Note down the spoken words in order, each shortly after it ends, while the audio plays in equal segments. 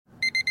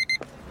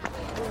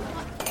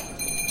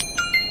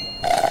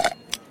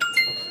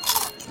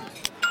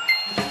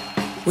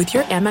With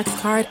your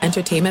Amex card,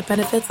 entertainment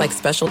benefits like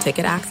special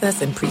ticket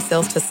access and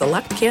pre-sales to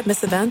select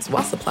can't-miss events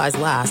while supplies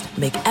last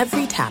make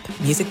every tap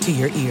music to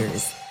your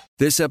ears.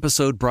 This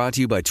episode brought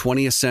to you by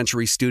 20th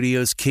Century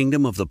Studios'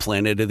 Kingdom of the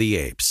Planet of the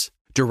Apes.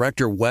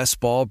 Director Wes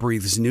Ball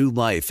breathes new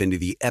life into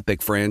the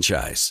epic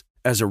franchise.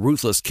 As a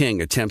ruthless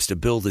king attempts to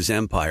build his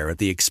empire at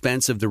the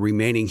expense of the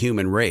remaining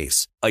human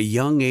race, a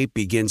young ape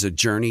begins a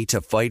journey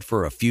to fight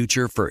for a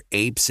future for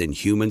apes and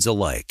humans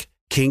alike.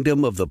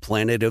 Kingdom of the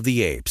Planet of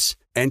the Apes.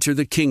 Enter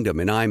the kingdom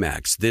in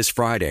IMAX this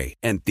Friday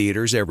and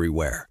theaters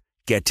everywhere.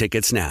 Get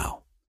tickets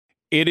now.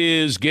 It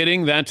is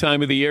getting that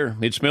time of the year.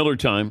 It's Miller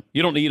time.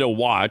 You don't need a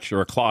watch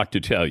or a clock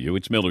to tell you.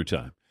 It's Miller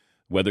time.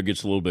 Weather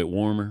gets a little bit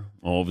warmer.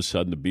 All of a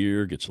sudden, the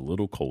beer gets a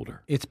little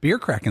colder. It's beer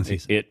cracking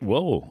season.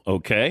 Whoa,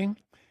 okay.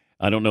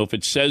 I don't know if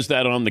it says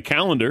that on the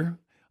calendar.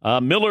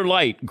 Miller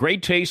Lite,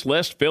 great taste,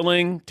 less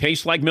filling,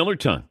 tastes like Miller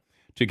time.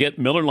 To get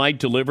Miller Lite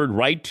delivered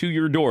right to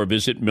your door,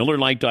 visit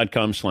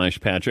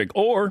MillerLite.com/Patrick,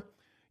 or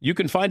you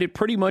can find it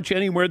pretty much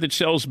anywhere that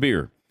sells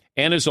beer.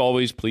 And as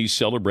always, please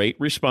celebrate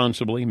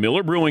responsibly.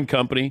 Miller Brewing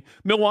Company,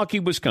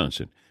 Milwaukee,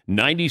 Wisconsin.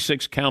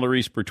 96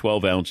 calories per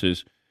 12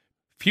 ounces.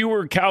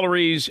 Fewer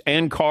calories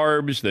and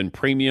carbs than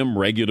premium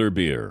regular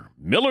beer.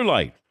 Miller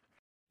Lite.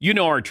 You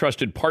know our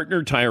trusted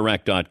partner,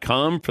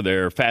 TireRack.com, for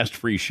their fast,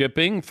 free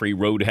shipping, free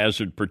road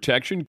hazard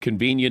protection,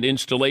 convenient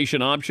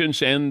installation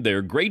options, and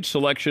their great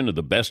selection of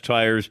the best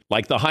tires,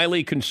 like the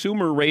highly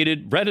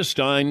consumer-rated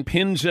Vredestein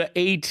Pinza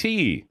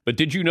AT. But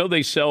did you know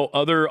they sell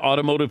other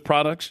automotive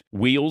products?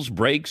 Wheels,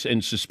 brakes,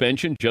 and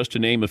suspension, just to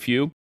name a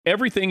few.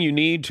 Everything you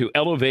need to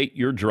elevate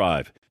your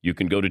drive. You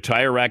can go to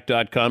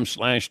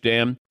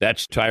TireRack.com/Dan.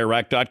 That's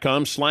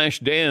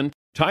TireRack.com/Dan.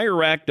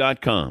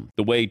 TireRack.com,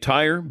 the way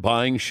tire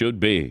buying should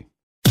be.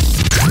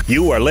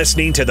 You are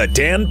listening to the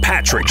Dan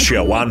Patrick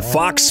Show on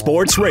Fox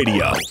Sports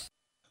Radio.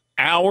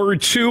 Hour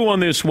 2 on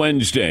this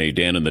Wednesday.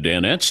 Dan and the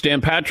Danettes.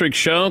 Dan Patrick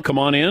Show. Come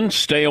on in.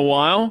 Stay a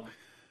while.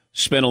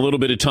 Spent a little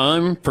bit of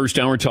time. First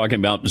hour talking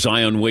about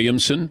Zion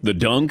Williamson, the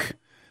dunk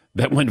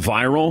that went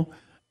viral.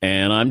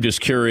 And I'm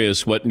just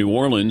curious what New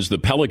Orleans, the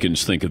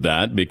Pelicans, think of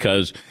that,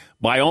 because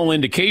by all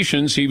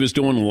indications, he was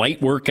doing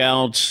light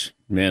workouts,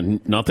 man,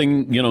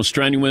 nothing,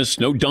 strenuous,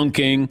 no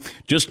dunking,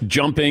 just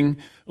jumping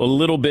a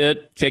little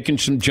bit, taking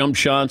some jump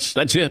shots.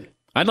 That's it.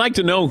 I'd like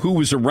to know who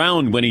was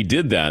around when he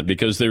did that,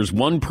 because there's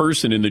one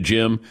person in the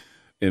gym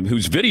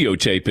who's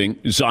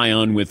videotaping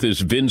Zion with this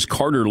Vince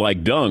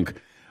Carter-like dunk.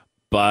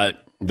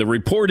 But the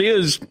report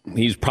is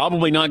he's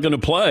probably not going to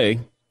play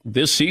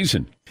this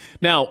season.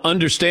 Now,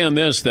 understand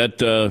this,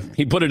 that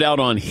he put it out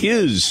on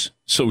his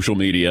social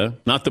media,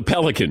 not the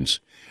Pelicans.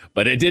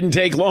 But it didn't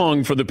take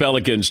long for the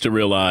Pelicans to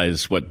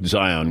realize what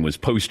Zion was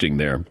posting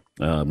there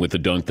with the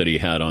dunk that he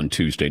had on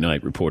Tuesday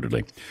night,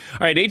 reportedly. All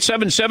right,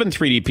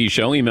 877-3DP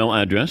Show, email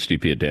address,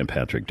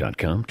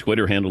 dp@danpatrick.com,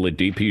 Twitter handle at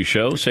DP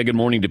Show. Say good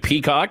morning to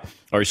Peacock,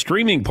 our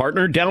streaming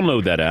partner.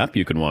 Download that app.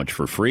 You can watch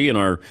for free. And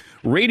our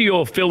radio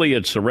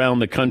affiliates around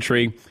the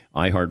country,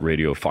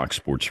 iHeartRadio, Fox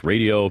Sports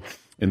Radio,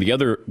 and the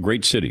other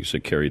great cities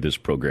that carry this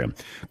program.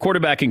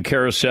 Quarterbacking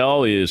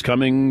carousel is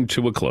coming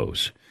to a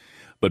close.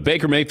 But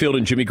Baker Mayfield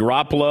and Jimmy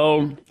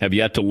Garoppolo have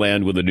yet to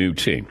land with a new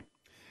team.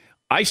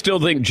 I still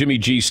think Jimmy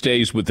G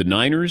stays with the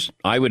Niners.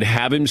 I would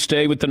have him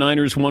stay with the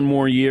Niners one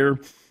more year.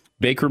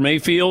 Baker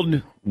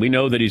Mayfield, we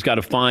know that he's got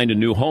to find a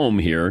new home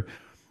here.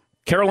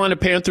 Carolina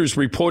Panthers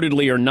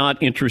reportedly are not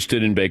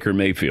interested in Baker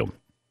Mayfield.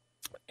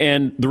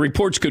 And the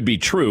reports could be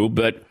true,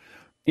 but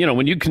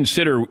when you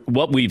consider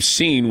what we've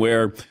seen,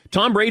 where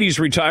Tom Brady's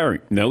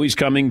retiring, no, he's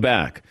coming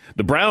back.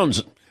 The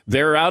Browns,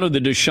 they're out of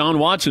the Deshaun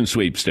Watson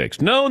sweepstakes.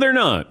 No, they're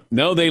not.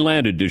 No, they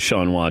landed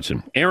Deshaun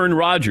Watson. Aaron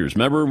Rodgers,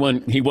 remember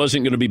when he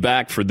wasn't going to be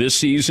back for this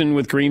season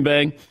with Green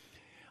Bay?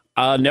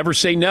 Never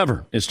say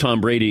never, as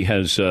Tom Brady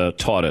has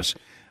taught us.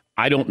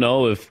 I don't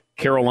know if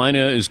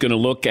Carolina is going to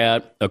look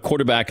at a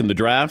quarterback in the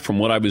draft. From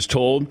what I was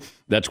told,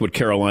 that's what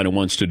Carolina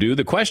wants to do.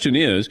 The question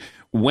is,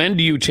 when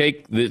do you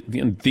take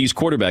these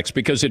quarterbacks?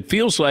 Because it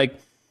feels like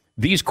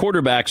these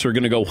quarterbacks are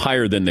going to go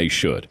higher than they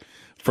should.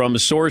 From a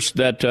source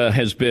that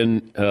has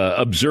been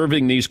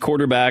observing these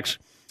quarterbacks,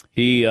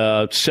 he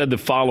said the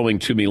following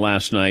to me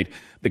last night.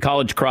 The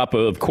college crop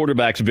of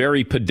quarterbacks,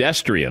 very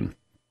pedestrian.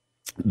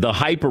 The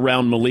hype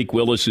around Malik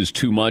Willis is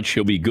too much.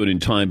 He'll be good in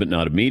time, but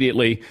not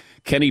immediately.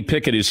 Kenny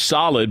Pickett is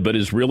solid, but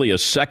is really a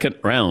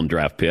second-round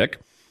draft pick.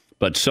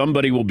 But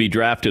somebody will be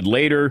drafted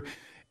later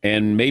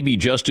and maybe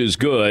just as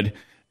good.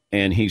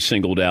 And he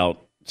singled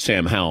out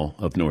Sam Howell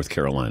of North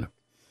Carolina.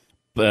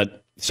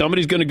 But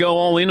somebody's going to go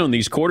all in on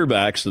these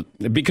quarterbacks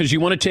because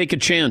you want to take a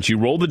chance. You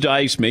roll the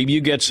dice. Maybe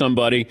you get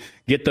somebody,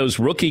 get those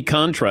rookie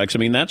contracts. I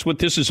mean, that's what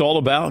this is all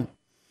about.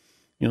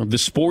 The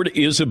sport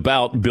is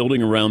about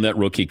building around that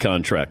rookie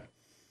contract.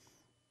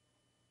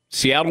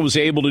 Seattle was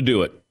able to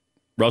do it.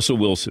 Russell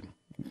Wilson,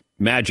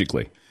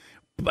 magically.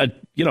 But,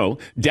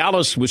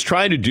 Dallas was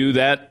trying to do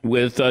that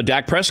with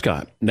Dak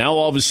Prescott. Now,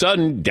 all of a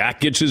sudden, Dak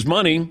gets his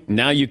money.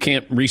 Now you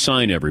can't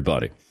re-sign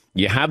everybody.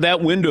 You have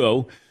that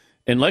window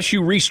unless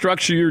you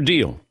restructure your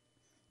deal,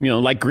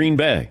 like Green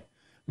Bay.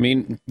 I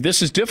mean,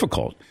 this is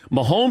difficult.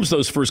 Mahomes,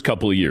 those first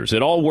couple of years,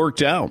 it all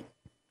worked out.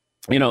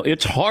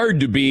 It's hard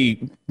to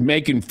be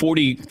making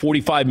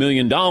 $45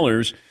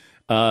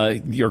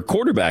 million, your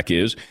quarterback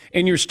is,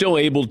 and you're still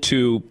able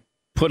to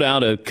put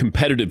out a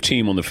competitive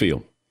team on the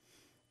field.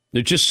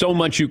 There's just so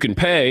much you can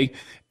pay.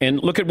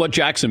 And look at what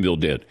Jacksonville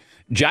did.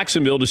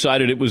 Jacksonville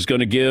decided it was going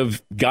to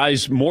give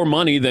guys more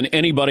money than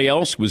anybody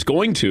else was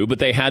going to, but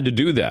they had to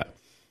do that.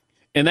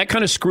 And that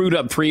kind of screwed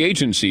up free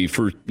agency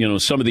for,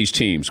 some of these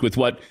teams with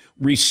what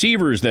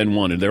receivers then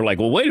wanted. They're like,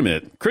 well, wait a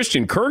minute.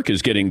 Christian Kirk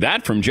is getting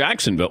that from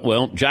Jacksonville.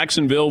 Well,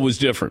 Jacksonville was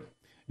different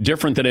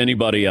than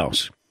anybody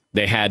else.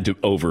 They had to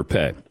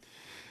overpay.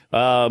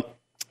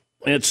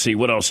 Let's see.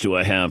 What else do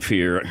I have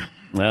here?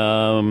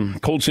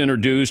 Colts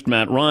introduced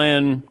Matt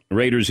Ryan.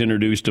 Raiders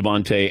introduced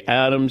Devontae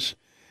Adams.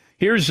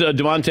 Here's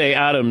Devontae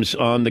Adams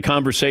on the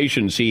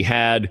conversations he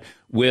had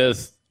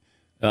with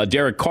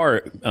Derek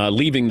Carr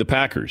leaving the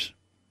Packers.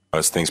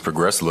 As things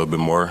progress a little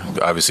bit more,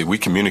 obviously we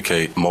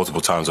communicate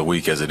multiple times a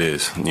week as it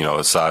is,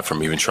 aside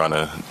from even trying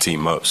to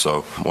team up.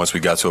 So once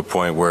we got to a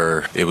point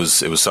where it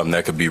was something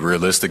that could be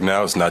realistic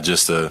now, it's not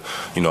just a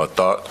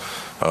thought.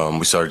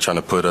 We started trying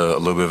to put a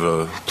little bit of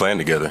a plan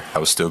together. I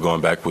was still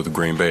going back with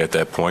Green Bay at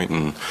that point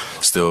and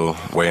still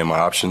weighing my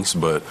options.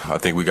 But I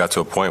think we got to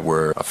a point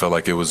where I felt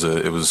like it was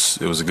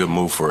a good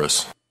move for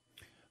us.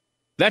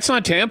 That's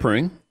not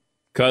tampering,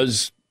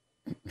 because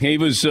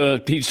he's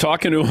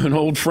talking to an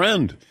old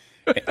friend.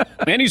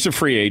 And he's a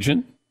free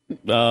agent.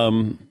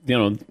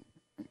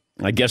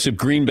 I guess if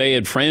Green Bay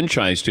had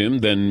franchised him,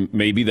 then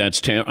maybe that's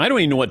tampering. I don't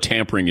even know what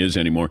tampering is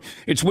anymore.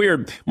 It's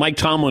weird. Mike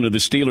Tomlin of the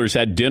Steelers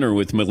had dinner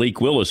with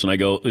Malik Willis, and I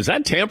go, is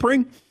that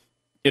tampering?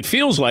 It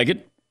feels like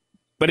it,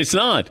 but it's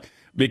not,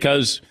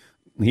 because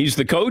he's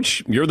the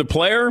coach, you're the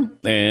player,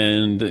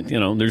 and,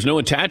 there's no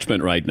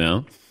attachment right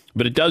now.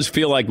 But it does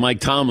feel like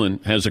Mike Tomlin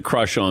has a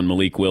crush on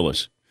Malik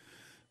Willis.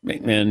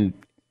 And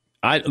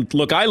I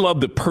love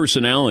the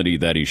personality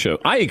that he showed.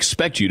 I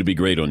expect you to be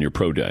great on your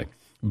pro day,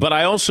 but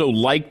I also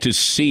like to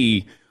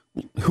see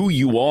who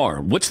you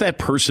are. What's that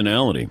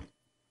personality?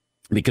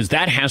 Because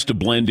that has to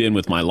blend in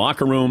with my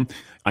locker room.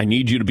 I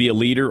need you to be a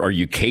leader. Are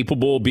you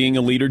capable of being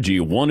a leader? Do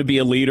you want to be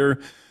a leader?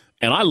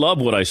 And I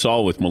love what I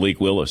saw with Malik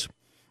Willis.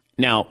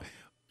 Now,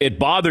 it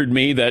bothered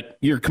me that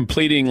you're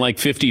completing like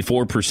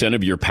 54%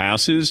 of your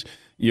passes.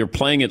 You're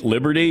playing at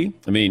Liberty.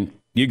 I mean,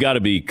 you got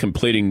to be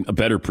completing a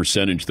better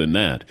percentage than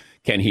that.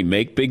 Can he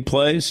make big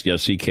plays?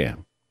 Yes, he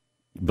can.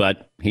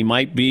 But he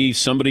might be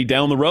somebody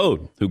down the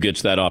road who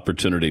gets that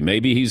opportunity.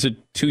 Maybe he's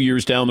 2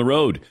 years down the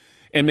road.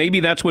 And maybe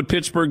that's what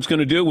Pittsburgh's going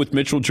to do with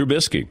Mitchell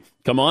Trubisky.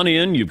 Come on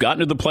in. You've gotten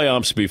to the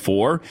playoffs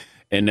before,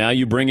 and now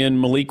you bring in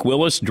Malik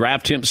Willis,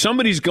 draft him.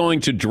 Somebody's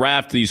going to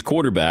draft these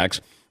quarterbacks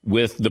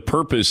with the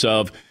purpose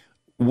of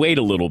wait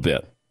a little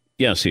bit.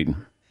 Yes,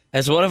 Eden.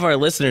 As one of our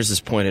listeners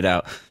has pointed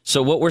out,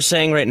 so what we're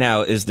saying right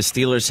now is the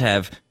Steelers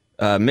have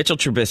Mitchell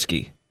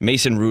Trubisky,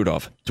 Mason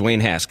Rudolph,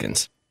 Dwayne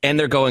Haskins, and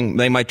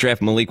they might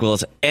draft Malik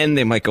Willis, and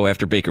they might go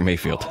after Baker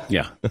Mayfield.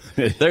 Yeah.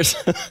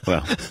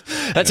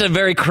 That's a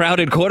very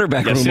crowded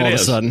quarterback room all of a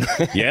sudden.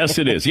 Yes,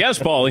 it is. Yes,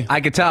 Paulie.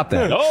 I could top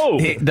that. Oh.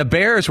 The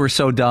Bears were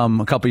so dumb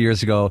a couple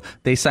years ago.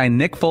 They signed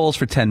Nick Foles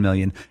for $10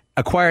 million,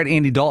 acquired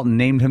Andy Dalton,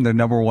 named him their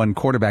number one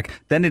quarterback.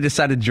 Then they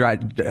decided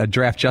to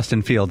draft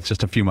Justin Fields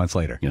just a few months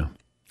later. Yeah.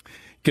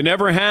 Can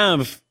never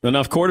have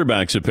enough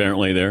quarterbacks,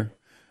 apparently, there.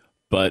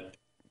 But,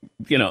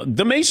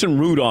 the Mason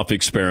Rudolph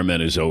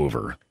experiment is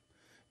over.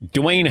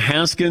 Dwayne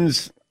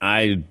Haskins,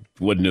 I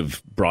wouldn't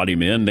have brought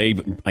him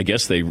in. I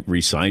guess they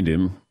re-signed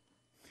him.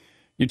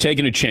 You're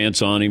taking a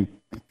chance on him,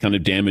 kind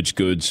of damaged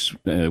goods.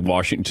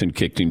 Washington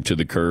kicked him to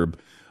the curb.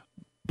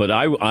 But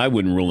I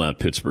wouldn't rule out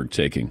Pittsburgh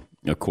taking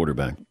a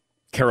quarterback.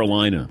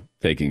 Carolina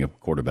taking a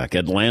quarterback.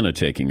 Atlanta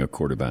taking a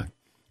quarterback.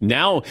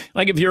 Now,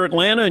 like if you're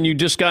Atlanta and you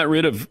just got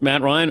rid of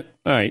Matt Ryan,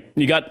 all right,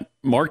 you got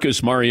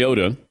Marcus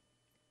Mariota.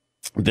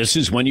 This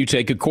is when you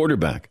take a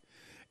quarterback.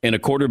 And a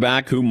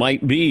quarterback who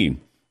might be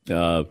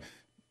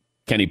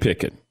Kenny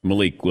Pickett,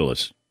 Malik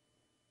Willis.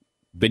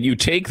 But you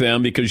take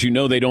them because you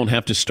know they don't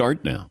have to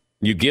start now.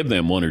 You give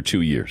them 1 or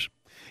 2 years.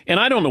 And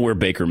I don't know where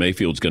Baker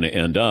Mayfield's going to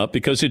end up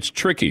because it's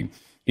tricky.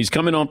 He's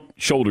coming off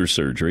shoulder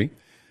surgery.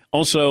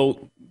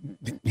 Also,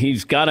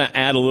 he's got to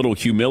add a little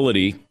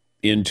humility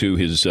into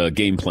his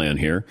game plan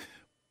here.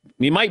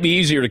 It might be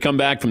easier to come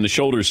back from the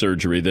shoulder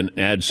surgery than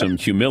add some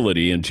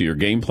humility into your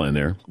game plan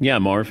there. Yeah,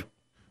 Marv?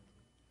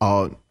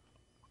 I'm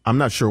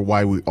not sure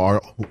why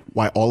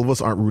all of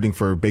us aren't rooting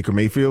for Baker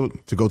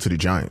Mayfield to go to the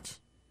Giants.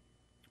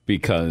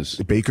 Because?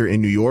 Baker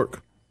in New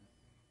York.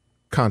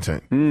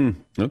 Content.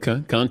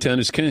 Okay.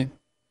 Content is king.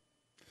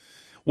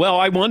 Well,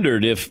 I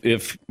wondered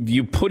if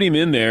you put him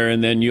in there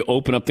and then you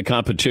open up the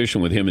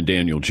competition with him and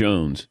Daniel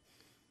Jones.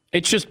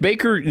 It's just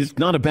Baker is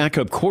not a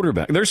backup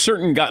quarterback. There's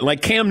certain guys,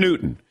 like Cam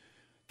Newton.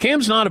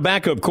 Cam's not a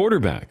backup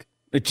quarterback.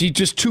 He's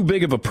just too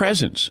big of a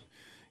presence.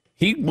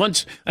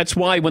 That's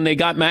why when they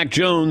got Mac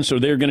Jones, or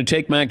they're going to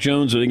take Mac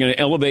Jones, or they're going to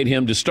elevate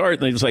him to start,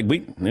 they was like,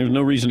 there's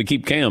no reason to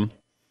keep Cam.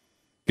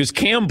 Because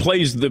Cam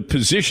plays the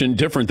position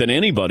different than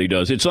anybody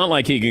does. It's not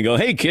like he can go,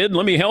 hey, kid,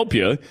 let me help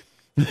you.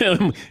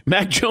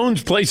 Mac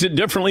Jones plays it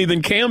differently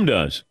than Cam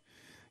does.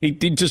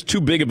 He's just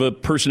too big of a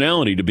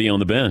personality to be on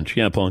the bench.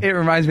 Yeah, Paul. It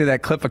reminds me of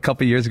that clip a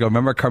couple years ago.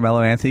 Remember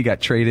Carmelo Anthony got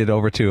traded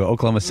over to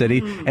Oklahoma City?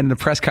 And in the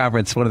press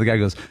conference, one of the guys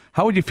goes,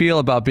 how would you feel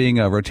about being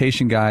a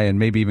rotation guy and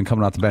maybe even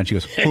coming off the bench? He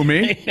goes, who,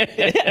 me?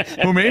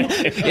 Who, me?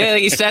 Yeah,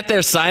 he sat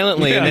there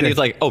silently, and then he's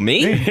like, oh,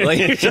 me? Like,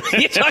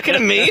 you talking to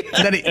me?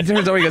 And then he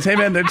turns over, he goes, hey,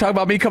 man, they're talking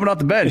about me coming off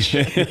the bench.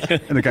 And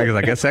the guy goes,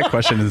 I guess that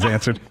question is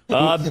answered.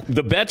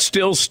 The bet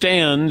still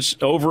stands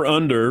over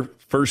under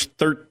first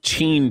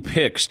 13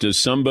 picks.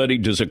 Does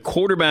a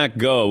quarterback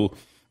go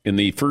in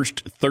the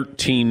first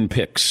 13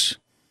 picks?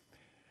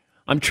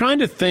 I'm trying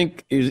to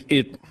think, is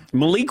it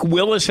Malik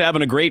Willis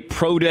having a great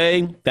pro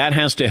day? That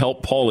has to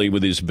help Paulie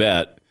with his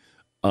bet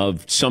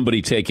of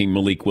somebody taking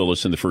Malik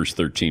Willis in the first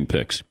 13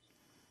 picks.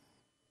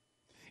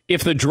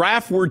 If the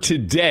draft were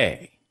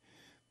today,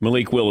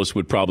 Malik Willis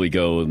would probably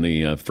go in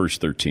the first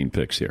 13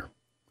 picks here.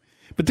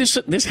 But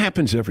this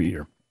happens every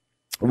year,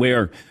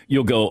 where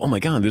you'll go, oh, my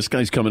God, this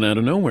guy's coming out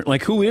of nowhere.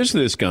 Like, who is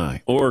this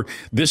guy? Or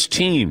this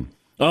team.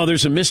 Oh,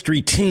 there's a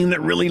mystery team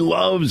that really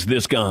loves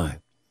this guy.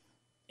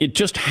 It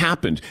just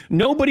happened.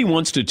 Nobody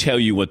wants to tell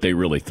you what they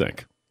really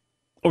think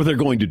or they're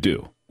going to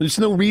do. There's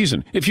no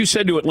reason. If you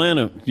said to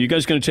Atlanta, you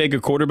guys going to take a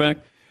quarterback?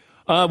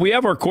 We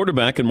have our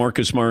quarterback in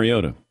Marcus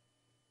Mariota.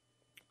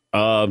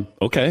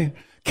 Okay.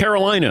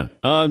 Carolina.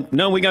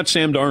 No, we got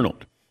Sam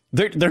Darnold.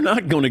 They're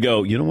not going to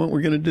go, you know what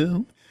we're going to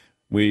do?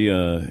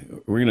 We're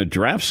going to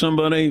draft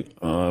somebody.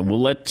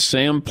 We'll let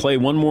Sam play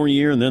one more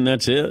year, and then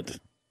that's it.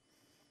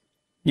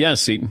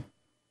 Yes, Seton.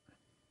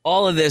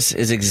 All of this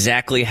is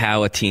exactly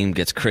how a team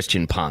gets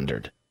Christian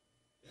pondered.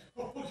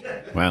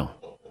 Wow.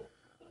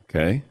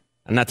 Okay.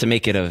 And not to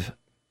make it is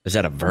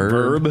that a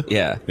verb?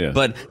 Yeah.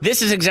 But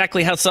this is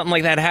exactly how something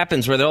like that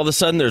happens, where all of a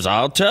sudden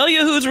I'll tell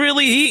you who's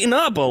really heating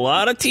up. A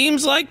lot of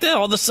teams like that.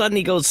 All of a sudden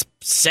he goes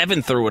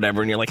 7th or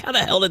whatever, and you're like, how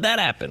the hell did that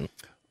happen?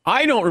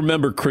 I don't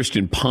remember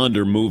Christian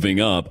Ponder moving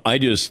up.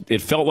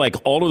 It felt like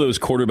all of those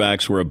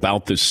quarterbacks were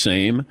about the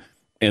same.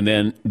 And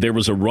then there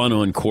was a run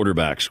on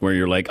quarterbacks where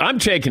you're like, I'm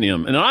taking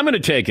him, and I'm going to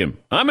take him.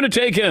 I'm going to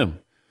take him.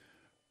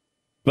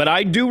 But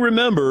I do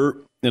remember,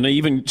 and I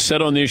even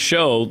said on this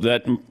show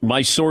that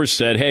my source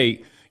said,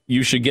 hey,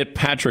 you should get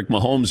Patrick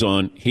Mahomes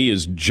on. He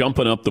is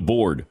jumping up the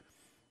board.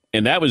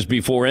 And that was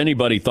before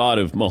anybody thought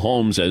of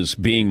Mahomes as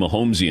being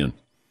Mahomesian.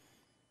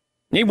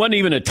 He wasn't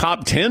even a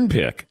top 10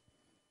 pick.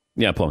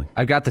 Yeah, Paulie.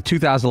 I've got the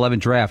 2011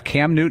 draft.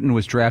 Cam Newton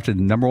was drafted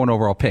number 1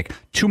 overall pick.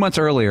 2 months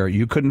earlier,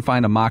 you couldn't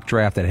find a mock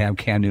draft that had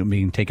Cam Newton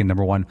being taken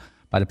number 1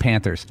 by the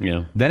Panthers.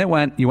 Yeah. Then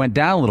you went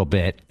down a little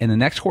bit, and the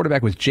next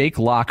quarterback was Jake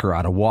Locker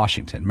out of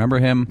Washington. Remember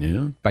him?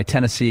 Yeah. By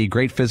Tennessee.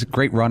 Great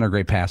runner,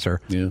 great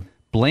passer. Yeah.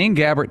 Blaine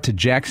Gabbert to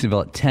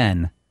Jacksonville at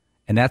 10,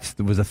 and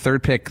was a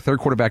third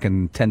quarterback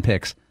in 10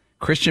 picks.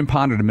 Christian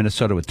Ponder to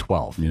Minnesota with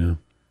 12. Yeah.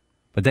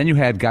 But then you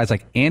had guys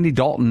like Andy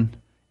Dalton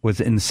was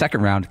in the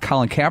second round.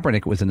 Colin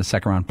Kaepernick was in the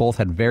second round. Both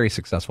had very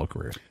successful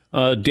careers.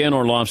 Dan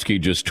Orlovsky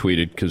just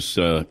tweeted, because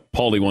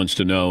Paulie wants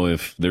to know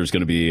if there's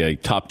going to be a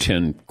top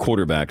 10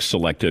 quarterback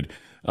selected.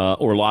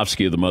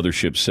 Orlovsky of the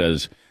Mothership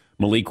says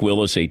Malik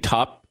Willis, a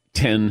top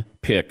 10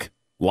 pick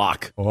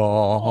lock.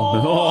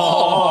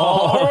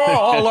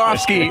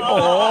 Orlovsky.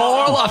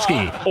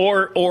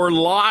 Or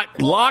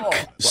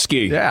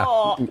Lock-ski.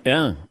 Yeah.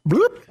 Yeah.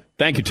 Bloop.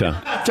 Thank you,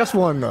 Tom. Just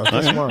one, though.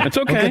 Just one. That's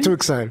okay. Don't get too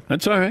excited.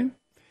 That's all right.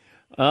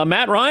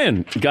 Matt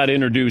Ryan got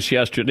introduced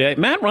yesterday.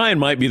 Matt Ryan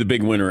might be the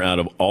big winner out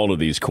of all of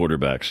these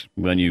quarterbacks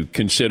when you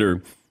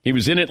consider he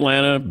was in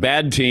Atlanta,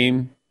 bad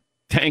team,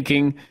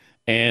 tanking,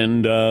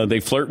 and they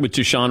flirt with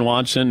Deshaun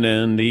Watson,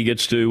 and he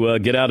gets to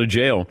get out of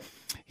jail.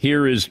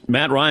 Here is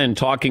Matt Ryan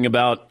talking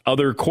about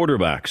other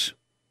quarterbacks.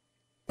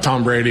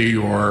 Tom Brady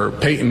or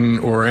Peyton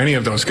or any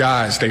of those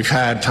guys, they've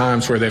had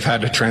times where they've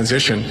had to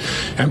transition,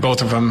 and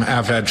both of them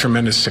have had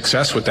tremendous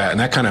success with that. And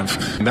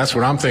that's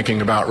what I'm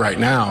thinking about right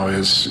now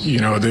is,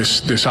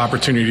 this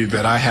opportunity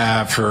that I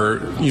have for,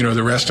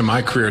 the rest of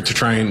my career to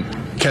try and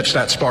catch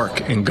that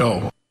spark and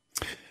go.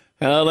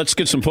 Let's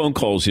get some phone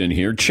calls in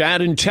here.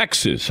 Chad in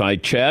Texas. Hi,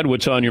 Chad.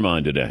 What's on your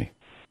mind today?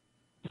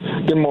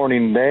 Good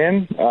morning,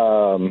 Dan.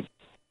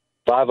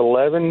 5'11",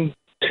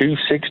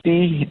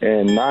 260,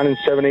 and 9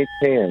 7/8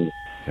 hands.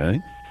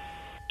 Okay.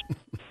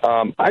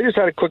 I just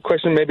had a quick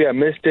question. Maybe I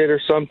missed it or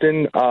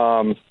something.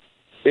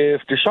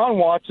 If Deshaun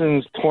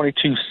Watson's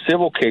 22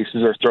 civil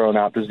cases are thrown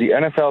out, does the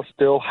NFL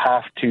still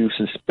have to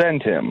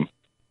suspend him?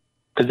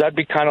 Because that'd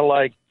be kind of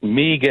like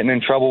me getting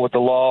in trouble with the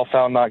law,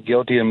 found not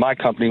guilty, and my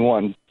company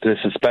wanting to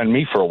suspend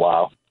me for a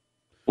while.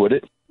 Would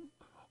it?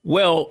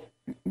 Well,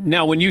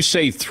 now when you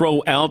say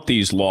throw out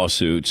these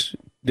lawsuits,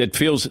 that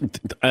feels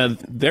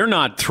they're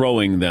not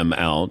throwing them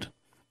out.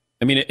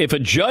 I mean, if a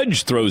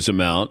judge throws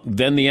them out,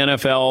 then the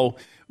NFL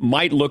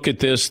might look at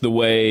this the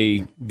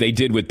way they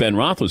did with Ben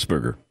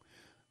Roethlisberger.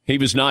 He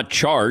was not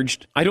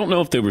charged. I don't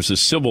know if there was a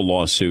civil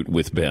lawsuit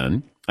with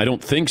Ben. I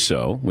don't think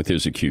so with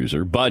his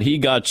accuser, but he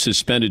got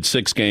suspended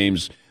 6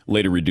 games,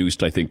 later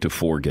reduced, I think, to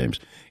 4 games.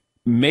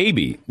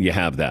 Maybe you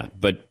have that,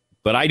 but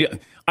I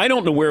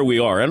don't know where we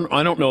are.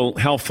 I don't know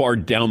how far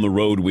down the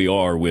road we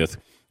are with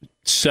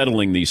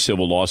settling these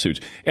civil lawsuits.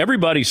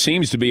 Everybody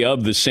seems to be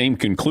of the same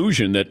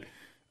conclusion that,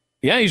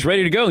 yeah, he's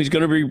ready to go. He's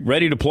going to be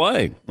ready to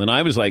play. And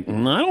I was like, I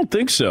don't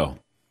think so.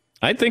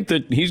 I think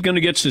that he's going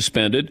to get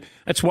suspended.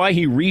 That's why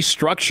he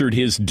restructured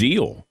his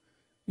deal.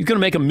 He's going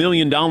to make $1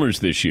 million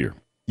this year.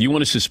 You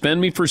want to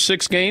suspend me for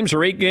 6 games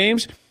or 8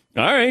 games?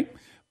 All right.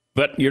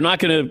 But you're not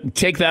going to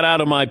take that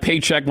out of my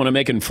paycheck when I'm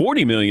making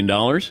 $40 million.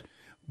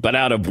 But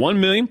out of $1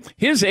 million,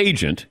 his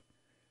agent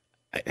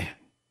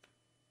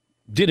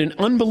did an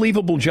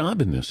unbelievable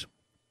job in this.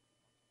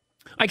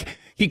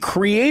 He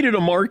created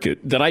a market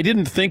that I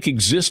didn't think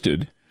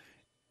existed,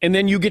 and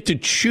then you get to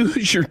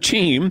choose your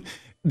team,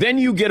 then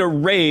you get a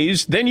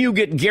raise, then you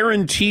get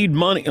guaranteed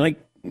money.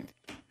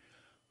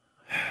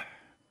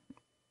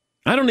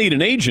 I don't need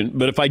an agent,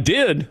 but if I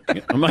did,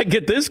 I might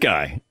get this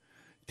guy.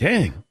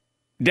 Damn,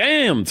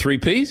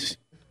 3-piece.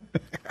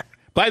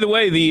 By the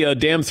way, the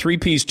damn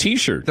 3-piece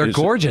T-shirt. They're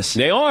gorgeous.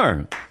 They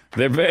are.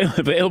 They're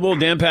available at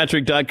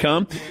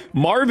danpatrick.com.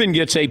 Marvin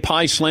gets a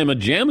Pie Slamma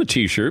Jamma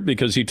T-shirt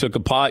because he took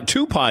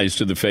 2 pies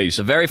to the face.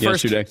 The very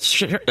first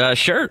shirt,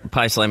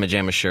 Pie Slamma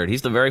Jamma shirt.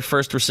 He's the very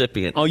first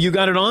recipient. Oh, you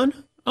got it on?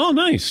 Oh,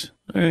 nice.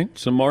 All right.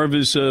 So Marv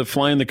is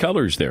flying the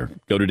colors there.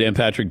 Go to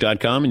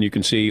danpatrick.com and you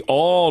can see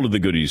all of the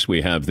goodies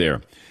we have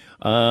there.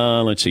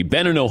 Let's see.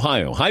 Ben in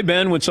Ohio. Hi,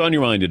 Ben. What's on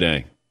your mind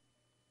today?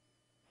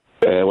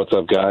 Hey, what's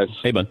up, guys?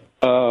 Hey, bud.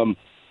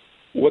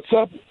 What's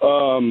up?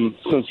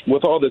 Since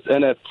with all this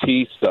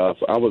NFT stuff,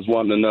 I was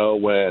wanting to know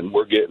when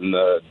we're getting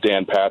the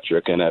Dan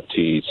Patrick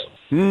NFTs.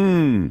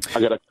 I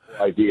got a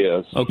couple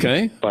ideas.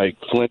 Okay. Like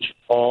Flinch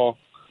Ball.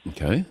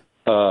 Okay.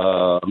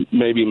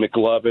 Maybe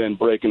McLovin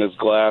breaking his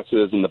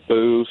glasses in the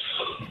booth.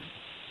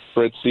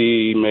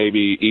 Fritzy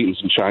maybe eating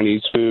some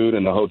Chinese food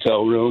in the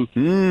hotel room.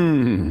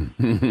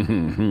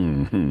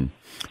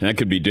 That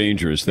could be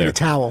dangerous there. A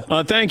towel.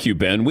 Thank you,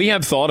 Ben. We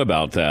have thought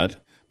about that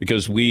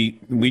because we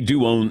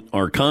do own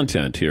our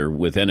content here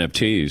with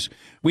NFTs.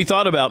 We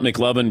thought about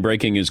McLovin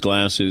breaking his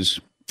glasses.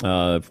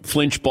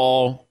 Flinch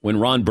Ball, when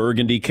Ron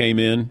Burgundy came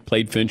in,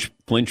 played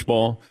Flinch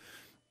Ball.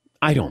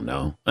 I don't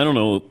know. I don't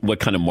know what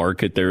kind of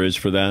market there is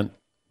for that.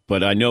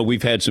 But I know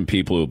we've had some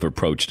people who have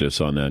approached us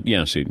on that.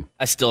 Yes, Eden.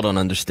 I still don't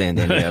understand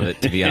any of it,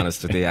 to be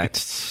honest with you.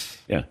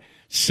 Yeah.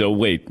 So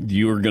wait,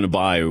 you were going to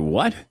buy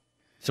what?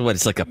 So what?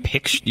 It's like a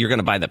picture. You're going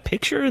to buy the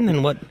picture, and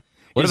then what?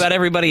 What about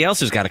everybody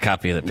else who's got a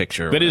copy of the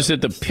picture? But is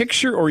it the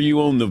picture or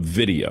you own the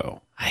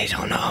video? I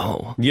don't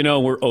know. You know,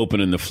 we're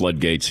opening the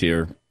floodgates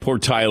here. Poor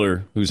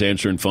Tyler, who's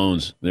answering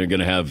phones. He's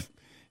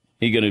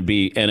going to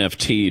be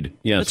NFT'd.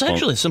 Yes, it's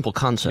actually a simple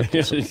concept.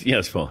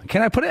 Yes, Paul.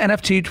 Can I put an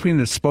NFT between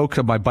the spokes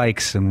of my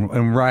bikes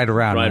and ride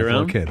around like a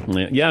little kid?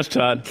 Yes,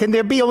 Todd. Can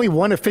there be only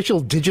one official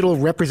digital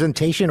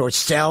representation or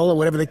cell or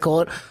whatever they call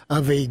it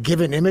of a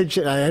given image?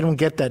 I don't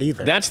get that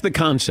either. That's the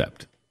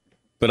concept,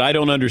 but I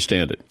don't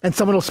understand it. And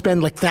someone will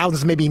spend like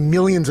thousands, maybe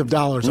millions of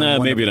dollars.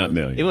 Maybe not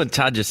millions. Even what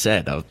Todd just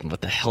said, what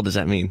the hell does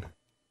that mean?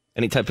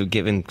 Any type of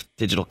given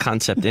digital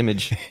concept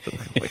image.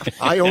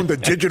 I own the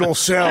digital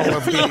cell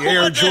of the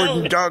Air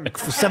Jordan Dunk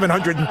for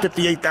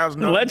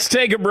 $758,000. Let's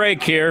take a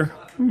break here.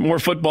 More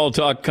football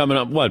talk coming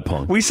up. What,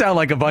 Paul? We sound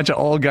like a bunch of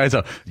old guys.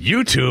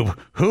 YouTube.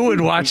 Who would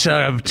watch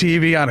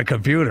TV on a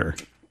computer?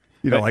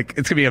 You know, like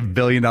it's going to be $1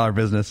 billion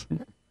business.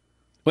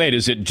 Wait,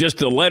 is it just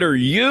the letter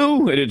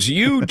U and it's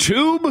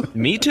YouTube?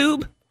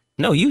 MeTube?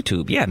 No,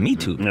 YouTube. Yeah,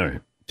 MeTube. All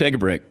right. Take a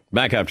break.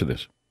 Back after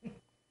this.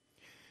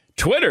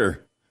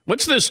 Twitter?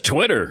 What's this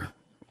Twitter?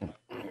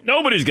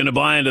 Nobody's going to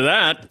buy into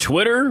that.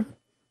 Twitter?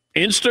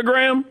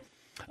 Instagram?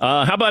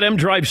 How about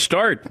M-Drive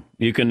Start?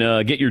 You can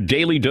get your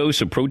daily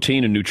dose of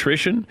protein and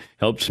nutrition.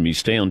 Helps me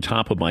stay on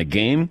top of my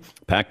game.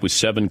 Packed with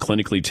 7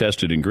 clinically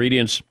tested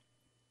ingredients.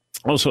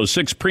 Also,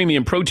 6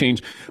 premium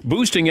proteins,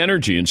 boosting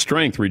energy and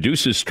strength,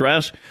 reduces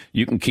stress.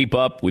 You can keep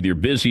up with your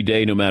busy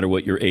day no matter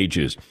what your age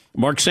is.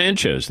 Mark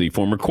Sanchez, the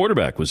former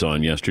quarterback, was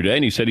on yesterday,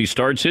 and he said he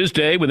starts his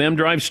day with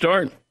M-Drive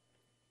Start.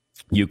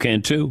 You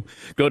can, too.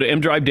 Go to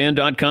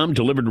mdrivedan.com,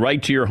 delivered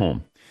right to your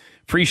home.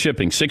 Free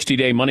shipping,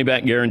 60-day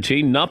money-back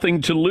guarantee,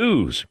 nothing to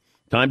lose.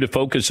 Time to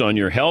focus on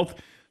your health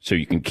so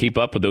you can keep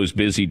up with those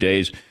busy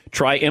days.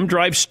 Try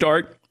M-Drive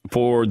Start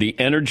for the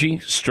energy,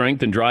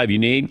 strength, and drive you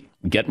need.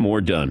 Get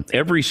more done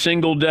every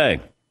single day.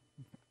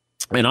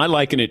 And I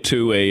liken it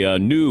to a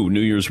New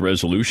Year's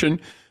resolution.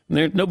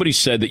 Nobody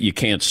said that you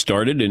can't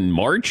start it in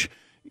March.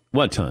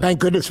 What time? Thank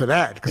goodness for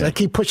that, because I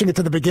keep pushing it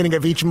to the beginning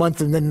of each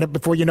month, and then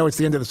before you know it's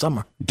the end of the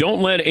summer.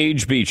 Don't let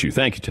age beat you.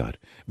 Thank you, Todd.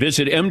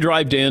 Visit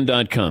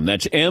mdrivedan.com.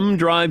 That's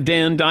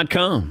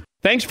mdrivedan.com.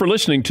 Thanks for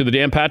listening to the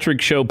Dan Patrick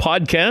Show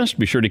podcast.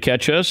 Be sure to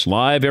catch us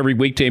live every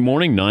weekday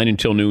morning, 9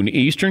 until noon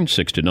Eastern,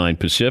 6 to 9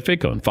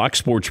 Pacific on Fox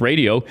Sports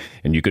Radio.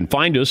 And you can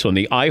find us on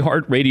the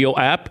iHeartRadio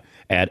app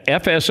at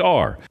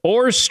FSR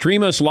or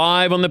stream us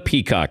live on the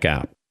Peacock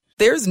app.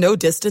 There's no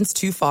distance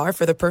too far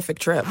for the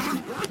perfect trip.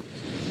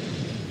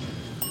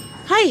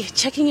 Hi,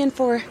 checking in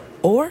for...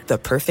 Or the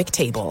perfect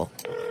table.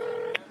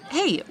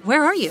 Hey,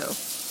 where are you?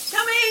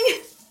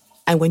 Coming!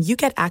 And when you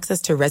get access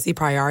to Resi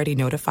Priority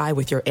Notify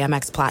with your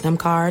Amex Platinum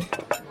card...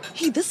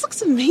 Hey, this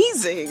looks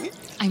amazing.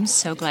 I'm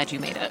so glad you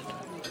made it.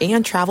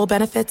 and travel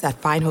benefits at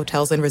fine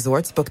hotels and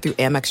resorts booked through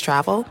Amex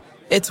Travel,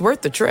 it's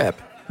worth the trip.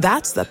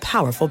 That's the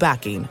powerful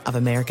backing of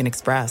American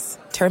Express.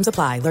 Terms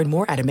apply. Learn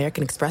more at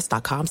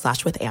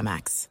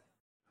americanexpress.com/withAmex.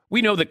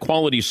 We know that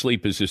quality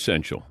sleep is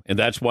essential, and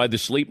that's why the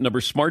Sleep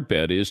Number Smart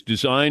Bed is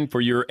designed for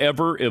your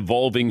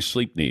ever-evolving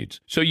sleep needs,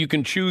 so you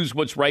can choose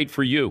what's right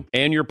for you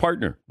and your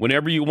partner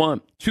whenever you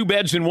want. 2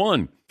 beds in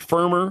one,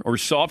 firmer or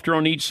softer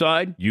on each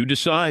side, you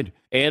decide.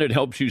 And it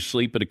helps you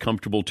sleep at a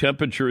comfortable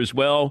temperature as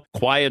well,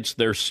 quiets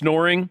their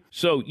snoring,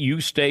 so you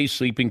stay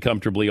sleeping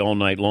comfortably all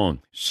night long.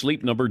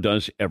 Sleep Number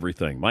does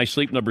everything. My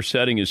Sleep Number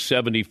setting is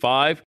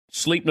 75.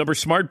 Sleep Number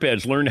Smart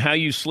Beds learn how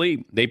you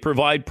sleep. They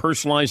provide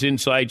personalized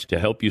insights to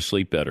help you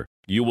sleep better.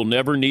 You will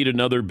never need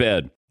another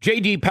bed.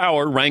 J.D.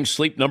 Power ranks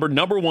Sleep Number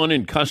 #1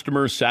 in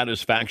customer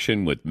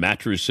satisfaction with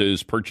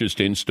mattresses purchased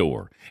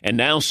in-store. And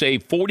now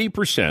save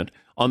 40%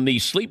 on the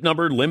Sleep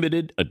Number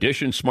Limited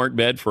Edition Smart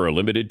Bed for a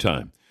limited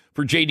time.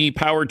 For J.D.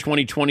 Power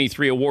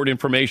 2023 award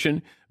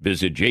information,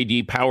 visit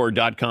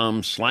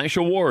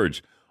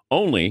jdpower.com/awards.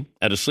 Only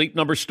at a Sleep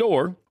Number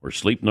store or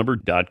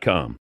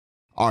sleepnumber.com.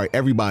 All right,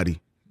 everybody,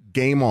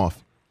 game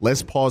off.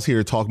 Let's pause here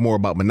to talk more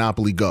about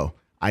Monopoly Go.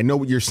 I know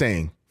what you're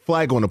saying.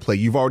 Flag on the play.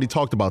 You've already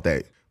talked about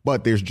that.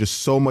 But there's just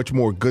so much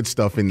more good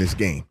stuff in this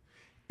game.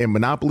 In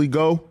Monopoly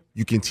Go,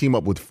 you can team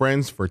up with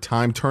friends for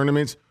time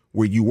tournaments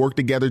where you work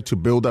together to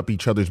build up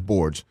each other's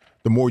boards.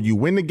 The more you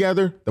win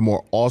together, the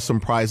more awesome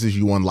prizes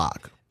you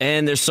unlock.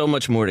 And there's so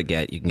much more to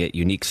get. You can get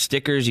unique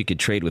stickers. You could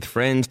trade with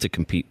friends to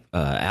compete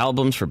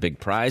albums for big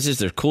prizes.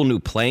 There's cool new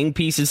playing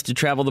pieces to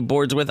travel the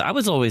boards with. I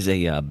was always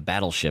a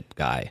battleship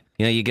guy.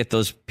 You know, you get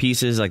those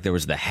pieces, like there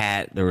was the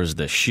hat, there was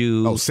the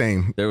shoe. Oh,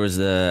 same. I was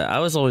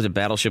always a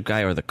battleship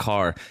guy, or the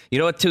car. You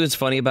know what, too, is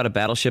funny about a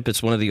battleship?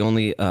 It's one of the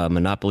only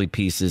Monopoly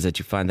pieces that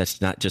you find that's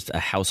not just a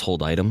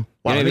household item.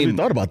 Wow, You know I what never even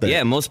thought about that.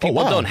 Yeah, most people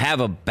wow. don't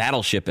have a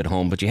battleship at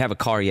home, but you have a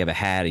car, you have a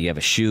hat, you have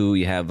a shoe,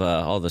 you have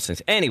all those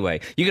things. Anyway,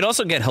 you could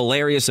also get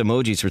hilarious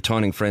emojis for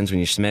taunting friends when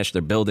you smash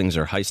their buildings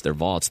or heist their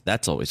vaults.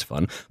 That's always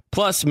fun.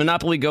 Plus,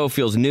 Monopoly Go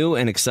feels new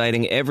and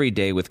exciting every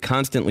day with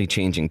constantly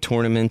changing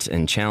tournaments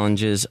and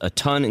challenges. A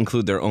ton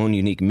include their own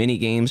unique mini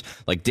games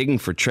like digging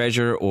for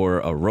treasure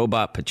or a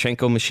robot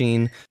Pachinko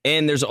machine.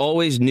 And there's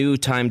always new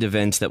timed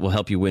events that will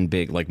help you win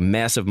big, like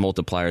massive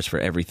multipliers for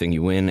everything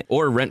you win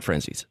or rent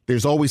frenzies.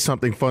 There's always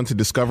something fun to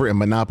discover in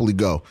Monopoly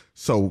Go.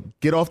 So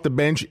get off the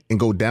bench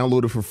and go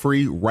download it for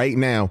free right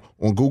now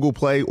on Google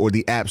Play or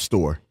the App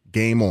Store.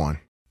 Game on.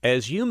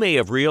 As you may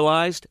have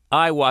realized,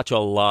 I watch a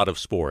lot of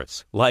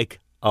sports, like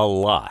a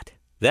lot.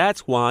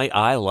 That's why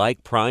I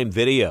like Prime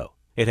Video.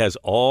 It has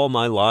all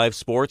my live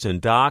sports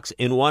and docs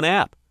in one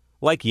app,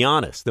 like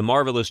Giannis, The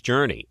Marvelous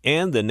Journey,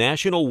 and the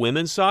National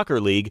Women's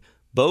Soccer League,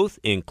 both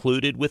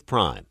included with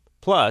Prime.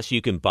 Plus,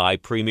 you can buy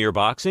Premier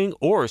Boxing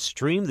or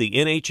stream the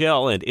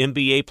NHL and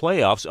NBA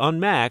playoffs on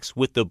Max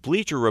with the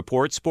Bleacher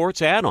Report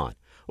Sports add-on,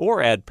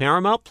 or add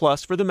Paramount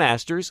Plus for the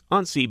Masters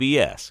on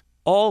CBS.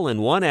 All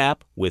in one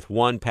app with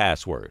one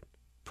password.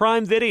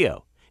 Prime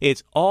Video.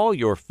 It's all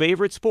your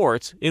favorite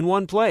sports in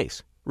one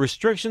place.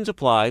 Restrictions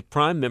apply.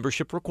 Prime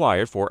membership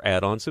required for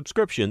add-on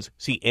subscriptions.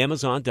 See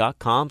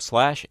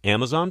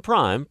Amazon.com/Amazon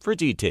Prime for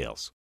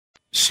details.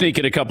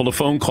 Sneaking a couple of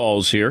phone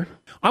calls here.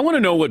 I want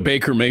to know what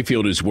Baker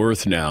Mayfield is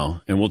worth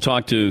now, and we'll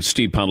talk to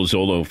Steve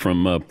Palazzolo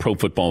from Pro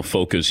Football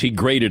Focus. He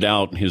graded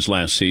out his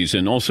last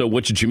season. Also,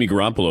 what's Jimmy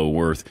Garoppolo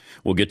worth?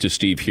 We'll get to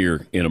Steve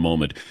here in a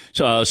moment.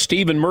 So,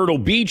 Steve in Myrtle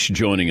Beach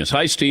joining us.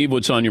 Hi, Steve.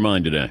 What's on your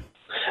mind today?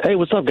 Hey,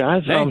 what's up,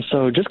 guys? Hey.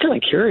 So just kind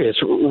of curious.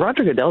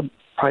 Roger Goodell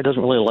probably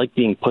doesn't really like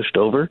being pushed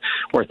over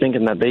or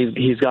thinking that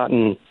he's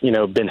gotten,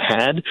 been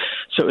had.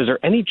 So is there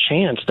any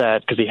chance that,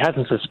 because he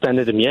hasn't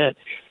suspended him yet,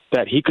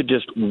 that he could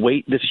just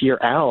wait this year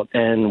out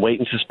and wait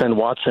and suspend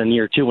Watson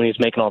year 2 when he's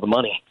making all the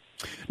money?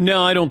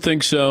 No, I don't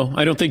think so.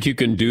 I don't think you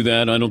can do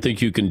that. I don't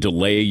think you can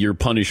delay your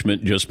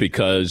punishment just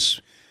because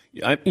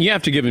you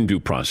have to give him due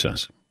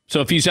process.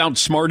 So if he's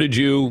outsmarted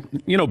you,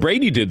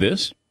 Brady did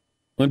this.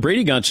 When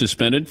Brady got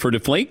suspended for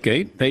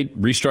Deflategate, they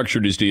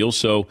restructured his deal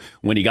so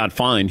when he got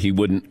fined, he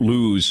wouldn't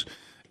lose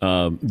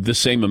the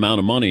same amount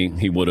of money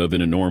he would have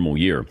in a normal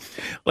year.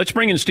 Let's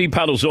bring in Steve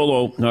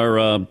Palazzolo,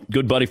 our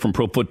good buddy from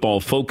Pro Football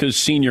Focus,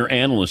 senior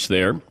analyst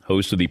there,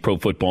 host of the Pro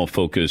Football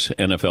Focus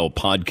NFL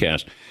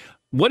podcast.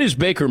 What is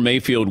Baker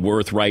Mayfield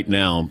worth right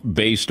now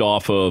based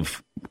off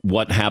of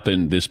what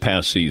happened this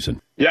past season?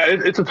 Yeah,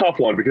 it's a tough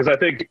one because I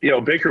think,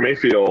 Baker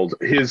Mayfield,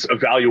 his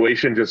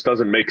evaluation just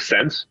doesn't make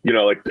sense.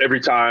 Like every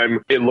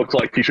time it looked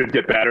like he should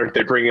get better,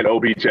 they bring in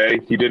OBJ.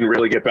 He didn't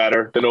really get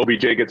better. Then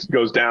OBJ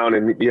goes down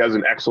and he has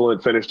an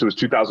excellent finish to his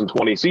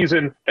 2020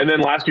 season. And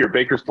then last year,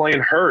 Baker's playing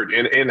hurt.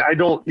 And I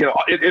don't,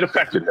 it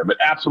affected him. It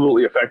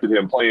absolutely affected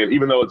him playing,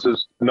 even though it's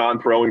his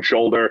non-throwing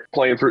shoulder,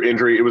 playing through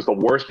injury. It was the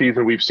worst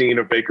season we've seen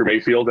of Baker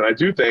Mayfield. And I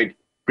do think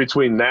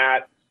between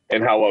that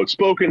and how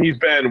outspoken he's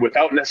been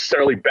without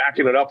necessarily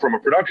backing it up from a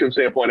production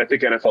standpoint, I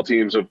think NFL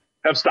teams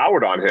have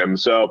soured on him.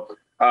 So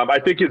I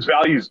think his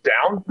value's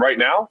down right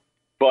now.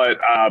 but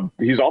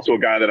he's also a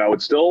guy that I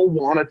would still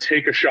want to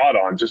take a shot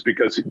on just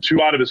because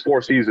 2 out of his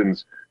 4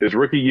 seasons, his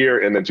rookie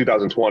year and then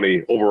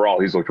 2020, overall,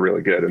 he's looked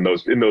really good in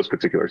those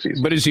particular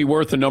seasons. But is he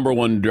worth a number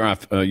one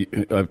draft,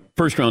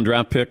 first-round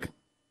draft pick?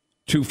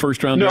 2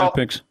 first-round draft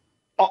picks?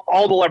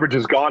 All the leverage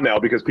is gone now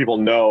because people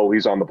know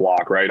he's on the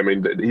block, right? I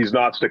mean, he's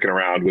not sticking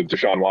around with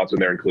Deshaun Watson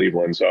there in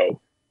Cleveland, so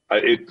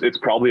it's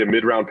probably a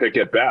mid-round pick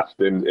at best.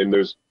 And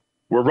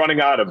we're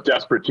running out of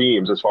desperate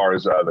teams as far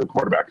as the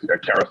quarterback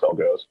carousel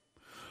goes.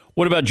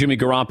 What about Jimmy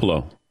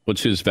Garoppolo?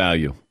 What's his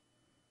value?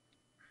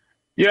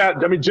 Yeah,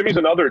 I mean, Jimmy's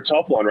another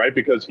tough one, right?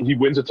 Because he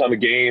wins a ton of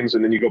games,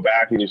 and then you go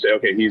back and you say,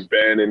 okay, he's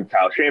been in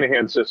Kyle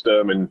Shanahan's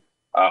system, and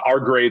our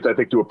grades, I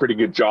think, do a pretty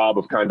good job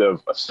of kind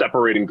of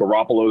separating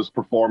Garoppolo's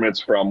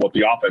performance from what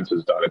the offense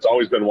has done. It's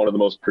always been one of the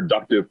most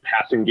productive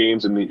passing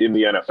games in the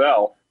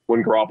NFL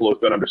when Garoppolo's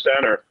been under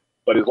center.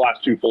 But his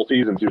last 2 full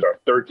seasons, he was our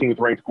 13th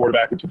ranked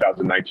quarterback in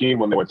 2019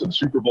 when they went to the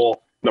Super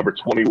Bowl, number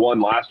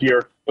 21 last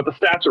year. But the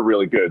stats are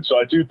really good. So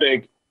I do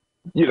think,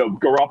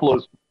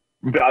 Garoppolo's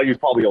value is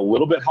probably a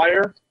little bit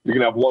higher. You're going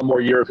to have 1 more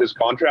year of his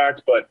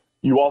contract, but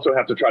you also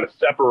have to try to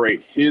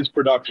separate his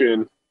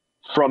production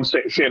from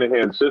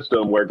Shanahan's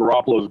system where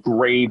Garoppolo's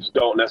grades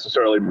don't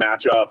necessarily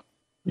match up,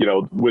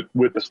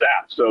 with the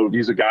stats. So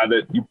he's a guy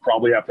that you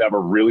probably have to have a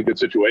really good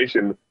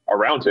situation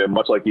around him,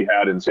 much like he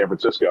had in San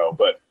Francisco.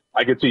 But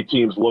I could see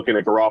teams looking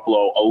at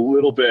Garoppolo a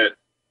little bit,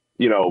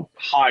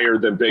 higher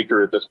than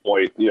Baker at this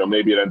point.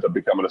 Maybe it ends up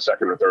becoming a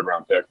 2nd or 3rd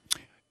round pick.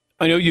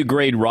 I know you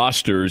grade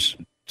rosters.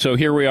 So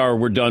here we are.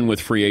 We're done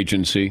with free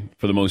agency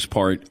for the most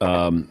part.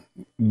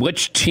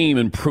 Which team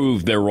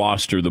improved their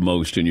roster the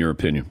most, in your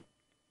opinion?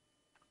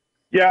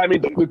 Yeah, I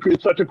mean,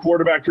 it's such a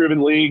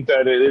quarterback-driven league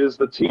that it is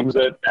the teams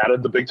that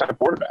added the big-time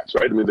quarterbacks,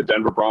 right? I mean, the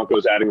Denver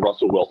Broncos adding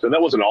Russell Wilson.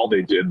 That wasn't all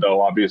they did,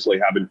 though, obviously,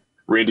 having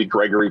Randy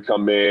Gregory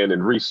come in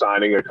and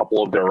re-signing a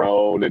couple of their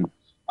own. And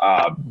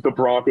the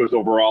Broncos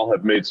overall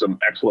have made some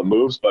excellent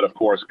moves. But, of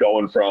course,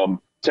 going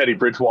from Teddy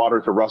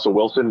Bridgewater to Russell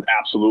Wilson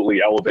absolutely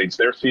elevates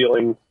their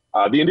ceiling.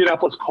 The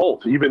Indianapolis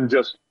Colts, even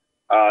just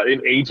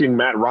in aging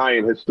Matt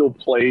Ryan, has still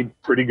played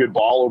pretty good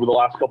ball over the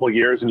last couple of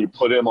years, and you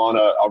put him on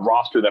a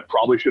roster that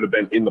probably should have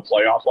been in the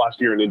playoffs last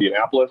year in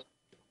Indianapolis.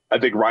 I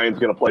think Ryan's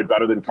going to play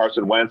better than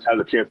Carson Wentz, has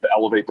a chance to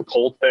elevate the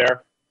Colts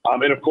there.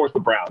 And, of course, the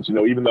Browns.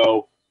 Even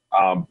though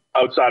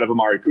outside of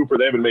Amari Cooper,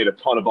 they haven't made a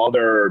ton of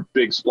other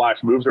big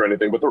splash moves or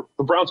anything, but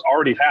the Browns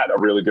already had a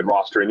really good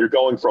roster, and you're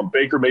going from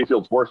Baker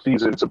Mayfield's worst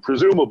season to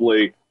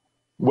presumably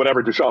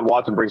whatever Deshaun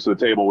Watson brings to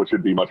the table, which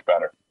should be much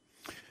better.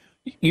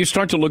 You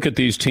start to look at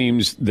these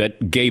teams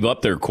that gave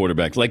up their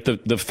quarterback, like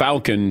the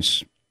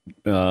Falcons.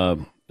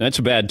 That's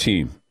a bad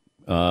team.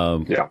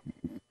 Yeah.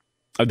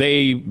 Are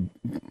they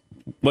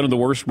one of the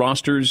worst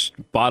rosters,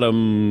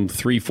 bottom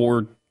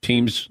 3-4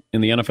 teams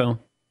in the NFL?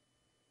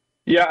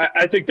 Yeah,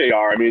 I think they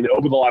are. I mean,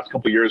 over the last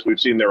couple of years, we've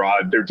seen their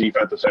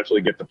defense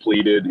essentially get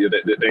depleted.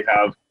 They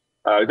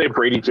have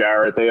Brady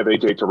Jarrett, they have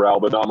A.J.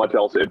 Terrell, but not much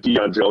else.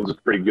 Deion Jones is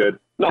pretty good.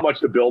 Not much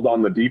to build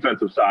on the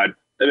defensive side.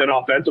 And then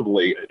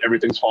offensively,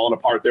 everything's fallen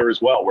apart there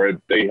as well, where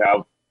they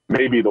have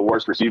maybe the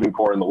worst receiving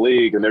core in the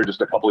league, and they're just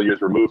a couple of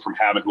years removed from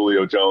having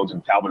Julio Jones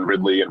and Calvin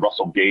Ridley and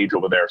Russell Gage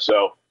over there.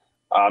 So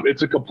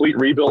it's a complete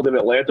rebuild in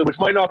Atlanta, which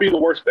might not be the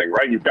worst thing,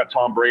 right? You've got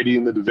Tom Brady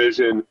in the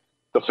division,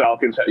 the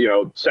Falcons,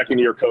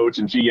 second-year coach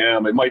and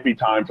GM. It might be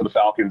time for the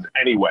Falcons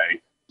anyway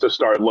to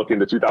start looking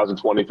to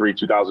 2023,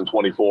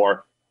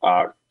 2024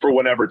 for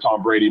whenever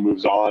Tom Brady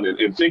moves on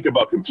and think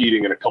about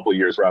competing in a couple of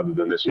years rather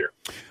than this year.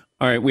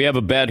 All right, we have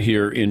a bet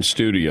here in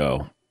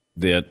studio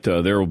that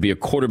there will be a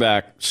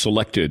quarterback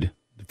selected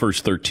the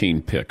first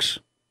 13 picks.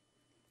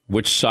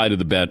 Which side of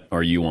the bet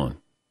are you on?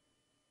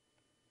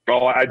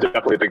 Oh, I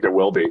definitely think there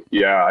will be.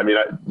 Yeah, I mean,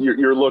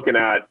 you're looking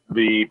at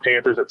the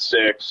Panthers at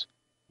 6,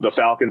 the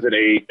Falcons at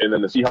 8, and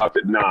then the Seahawks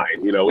at 9.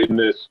 In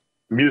this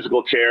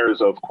musical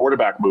chairs of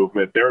quarterback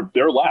movement,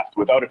 they're left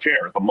without a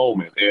chair at the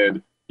moment.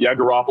 And yeah,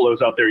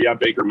 Garoppolo's out there. Yeah,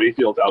 Baker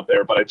Mayfield's out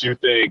there. But I do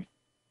think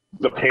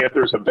the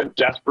Panthers have been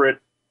desperate.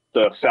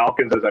 The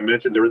Falcons, as I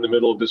mentioned, they're in the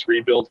middle of this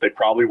rebuild. They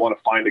probably want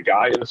to find a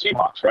guy in the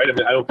Seahawks, right? I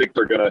mean, I don't think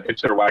they're going to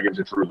hitch their wagons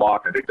to Drew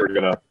Lock. I think they're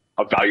going to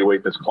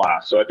evaluate this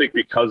class. So I think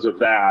because of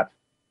that,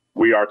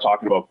 we are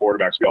talking about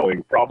quarterbacks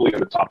going probably in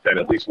the top 10,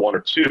 at least 1 or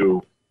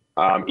 2,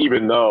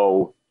 even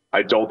though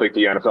I don't think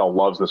the NFL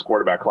loves this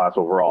quarterback class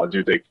overall. I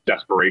do think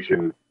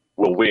desperation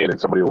will win and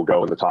somebody will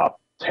go in the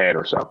top 10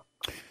 or so.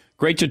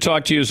 Great to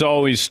talk to you as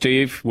always,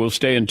 Steve. We'll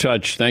stay in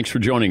touch. Thanks for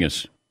joining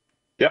us.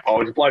 Yeah,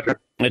 always a pleasure.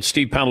 It's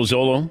Steve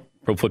Palazzolo,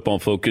 Pro Football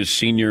Focus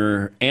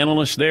senior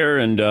analyst there,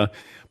 and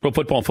Pro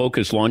Football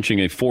Focus launching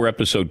a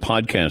 4-episode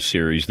podcast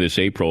series this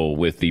April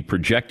with the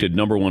projected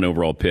number 1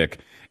 overall pick,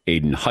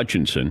 Aiden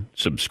Hutchinson.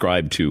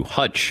 Subscribe to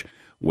Hutch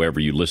wherever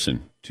you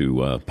listen to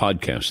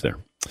podcasts there.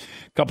 A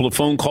couple of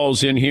phone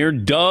calls in here.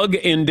 Doug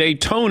in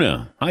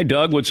Daytona. Hi,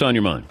 Doug. What's on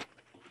your mind?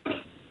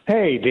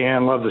 Hey,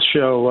 Dan. Love the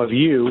show. Love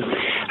you.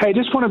 Hey,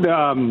 just wanted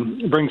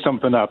to bring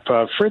something up.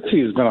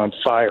 Fritzy has been on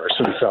fire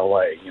since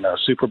L.A.,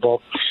 Super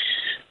Bowl.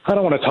 I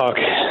don't want to talk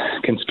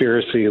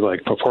conspiracy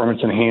like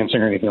performance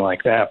enhancing or anything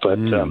like that, but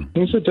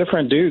he's a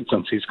different dude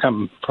since he's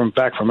come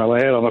back from LA.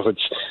 I don't know if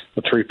it's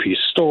a three-piece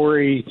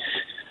story,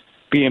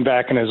 being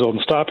back in his old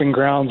stomping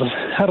grounds.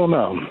 I don't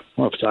know.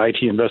 Well, if it's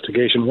IT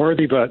investigation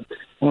worthy, but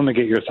I want to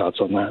get your thoughts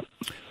on that.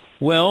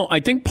 Well, I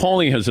think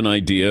Paulie has an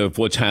idea of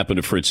what's happened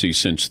to Fritzy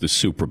since the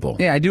Super Bowl.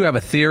 Yeah, I do have a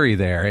theory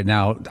there.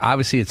 Now,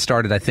 obviously, it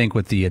started, I think,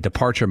 with the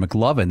departure of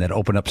McLovin that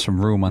opened up some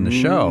room on the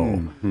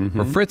show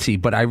for Fritzy.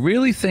 But I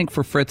really think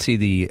for Fritzy,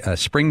 the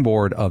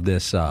springboard of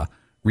this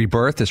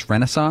rebirth, this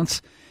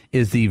renaissance,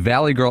 is the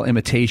Valley Girl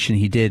imitation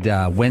he did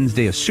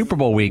Wednesday of Super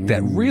Bowl week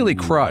that really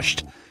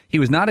crushed. He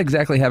was not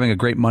exactly having a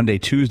great Monday,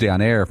 Tuesday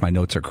on air, if my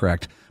notes are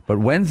correct. But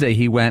Wednesday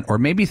he went, or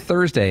maybe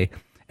Thursday,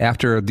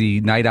 after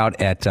the night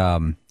out at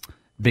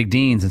Big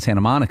Dean's in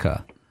Santa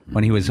Monica,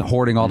 when he was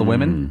hoarding all the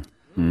women,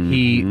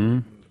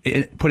 he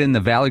put in the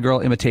Valley Girl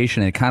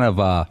imitation, and it kind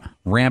of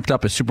ramped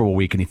up his Super Bowl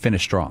week, and he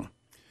finished strong.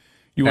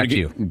 You want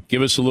to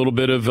give us a little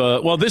bit of,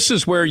 well, this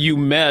is where you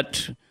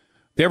met.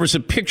 There was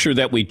a picture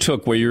that we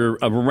took where you're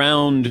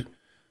around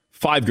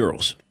 5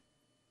 girls.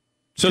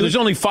 So there's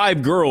only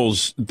 5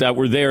 girls that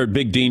were there at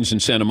Big Dean's in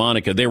Santa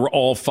Monica. They were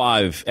all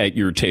 5 at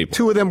your table.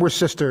 2 of them were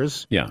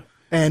sisters. Yeah.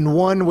 And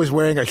one was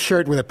wearing a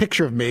shirt with a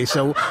picture of me.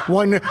 So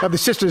one of the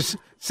sisters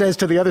says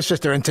to the other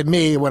sister and to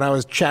me when I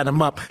was chatting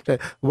them up,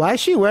 why is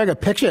she wearing a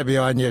picture of me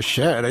on your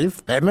shirt? Are you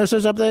famous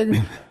or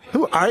something?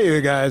 Who are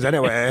you guys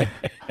anyway?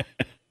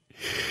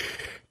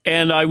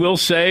 And I will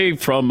say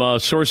from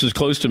sources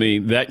close to me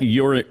that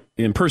your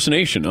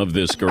impersonation of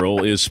this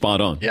girl is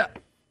spot on. Yeah.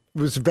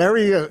 It was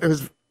very, I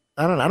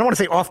don't know, I don't want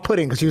to say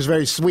off-putting because she was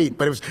very sweet,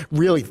 but it was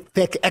really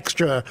thick,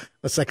 extra.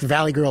 It's like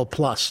Valley Girl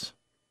Plus.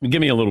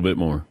 Give me a little bit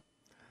more.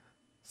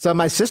 So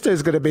my sister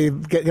is going to be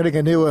getting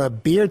a new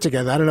beer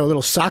together. I don't know, a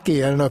little sake. I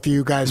don't know if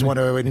you guys want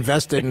to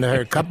invest in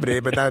her company,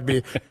 but that would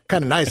be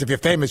kind of nice. If you're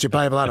famous, you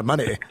probably have a lot of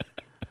money.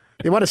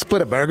 You want to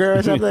split a burger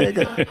or something?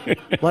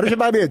 Why don't you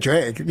buy me a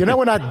drink? You know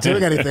we're not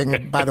doing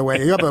anything, by the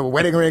way. You have a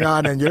wedding ring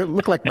on, and you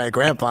look like my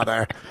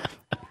grandfather.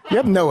 You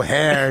have no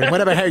hair.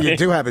 Whatever hair you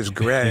do have is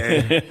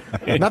gray.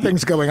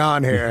 Nothing's going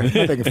on here.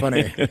 Nothing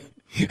funny.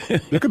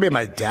 You could be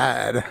my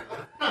dad.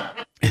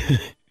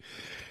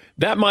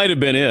 That might have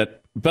been it.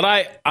 But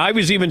I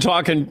was even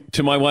talking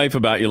to my wife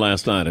about you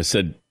last night. I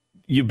said,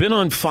 you've been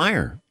on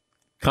fire,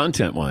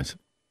 content-wise.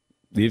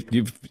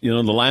 You've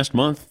the last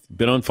month,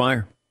 been on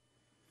fire.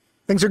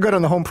 Things are good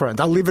on the home front.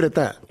 I'll leave it at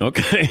that.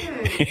 Okay.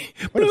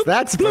 What is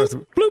that supposed to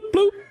be? Bloop,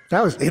 bloop.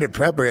 That was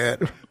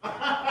inappropriate.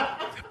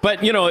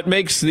 But, it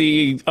makes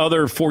the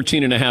other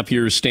 14 and a half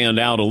years stand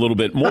out a little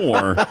bit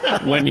more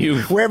when you...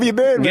 Where have you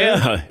been,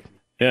 man?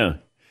 Yeah.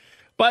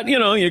 But,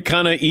 you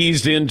kind of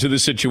eased into the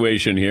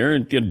situation here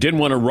and you didn't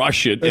want to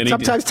rush it. It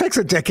sometimes takes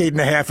a decade and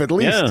a half at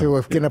least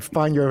to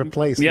find your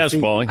place. Yes,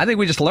 Paulie. I think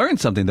we just learned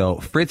something,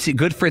 though.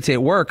 Good Fritzy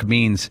at work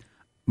means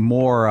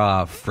more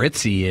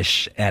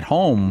Fritzy-ish at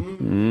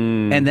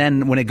home. And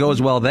then when it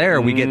goes well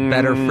there, we get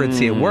better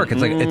Fritzy at work.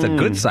 It's a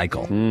good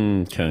cycle.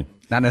 Okay.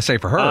 Not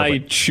necessarily for her. I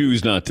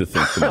choose not to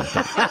think about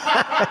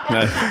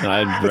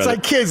that. It's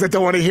like kids that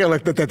don't want to hear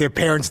that their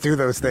parents do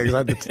those things.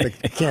 They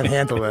can't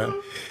handle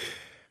that.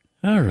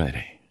 All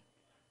righty.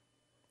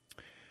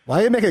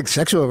 Why are you making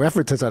sexual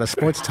references on a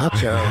sports talk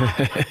show?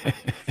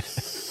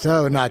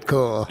 So not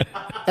cool.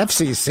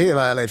 FCC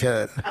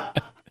violation.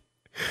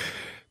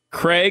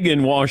 Craig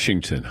in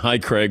Washington. Hi,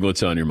 Craig.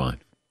 What's on your mind?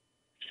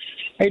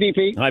 Hey,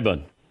 DP. Hi,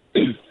 bud.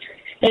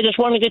 Hey, just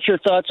want to get your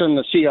thoughts on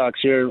the Seahawks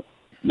here.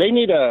 They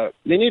need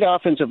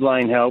offensive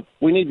line help.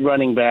 We need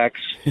running backs.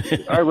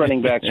 Our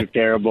running backs are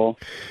terrible.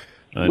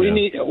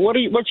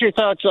 What's your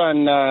thoughts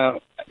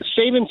on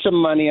saving some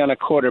money on a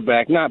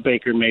quarterback? Not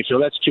Baker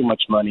Mayfield. That's too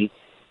much money.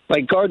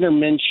 Like Gardner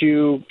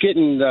Minshew,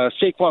 getting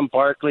Saquon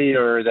Barkley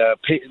or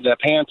the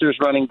Panthers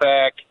running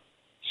back,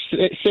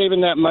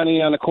 saving that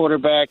money on a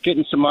quarterback,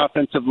 getting some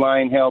offensive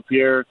line help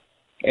here,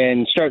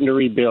 and starting to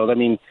rebuild. I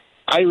mean,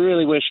 I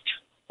really wished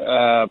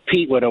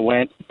Pete would have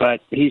went,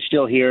 but he's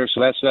still here, so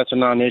that's a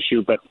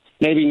non-issue. But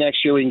maybe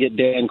next year we can get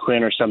Dan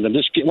Quinn or something.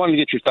 Just wanted to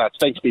get your thoughts.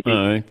 Thanks, BP.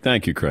 All right.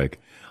 Thank you, Craig.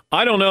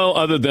 I don't know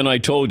other than I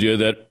told you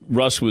that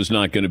Russ was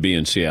not going to be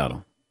in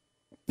Seattle.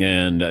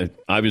 And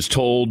I was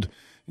told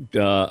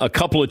a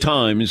couple of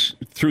times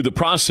through the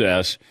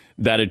process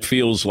that it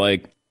feels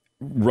like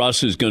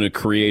Russ is going to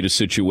create a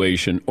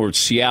situation, or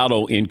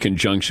Seattle in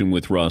conjunction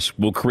with Russ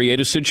will create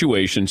a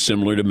situation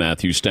similar to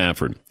Matthew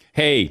Stafford.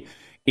 Hey,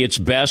 it's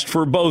best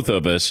for both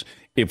of us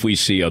if we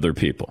see other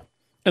people.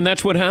 And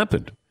that's what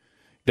happened.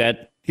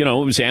 That, it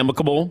was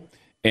amicable.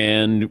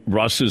 And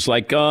Russ is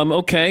like,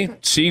 okay,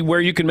 see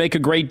where you can make a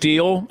great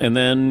deal. And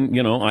then,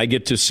 I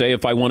get to say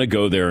if I want to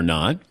go there or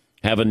not,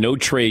 have a no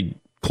trade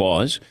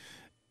clause.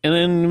 And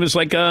then it was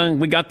like,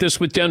 we got this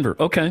with Denver.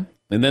 Okay.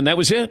 And then that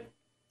was it.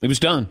 It was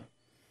done.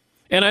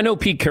 And I know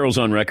Pete Carroll's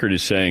on record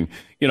as saying,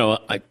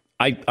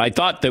 I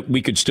thought that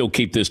we could still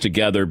keep this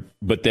together,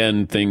 but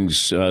then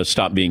things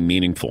stopped being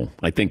meaningful.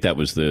 I think that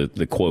was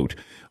the quote.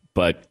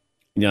 But,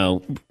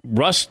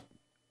 Russ,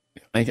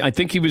 I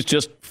think he was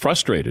just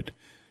frustrated.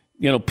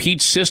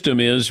 Pete's system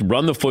is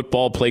run the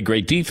football, play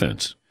great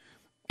defense.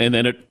 And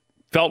then it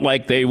felt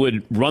like they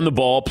would run the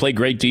ball, play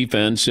great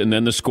defense, and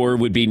then the score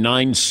would be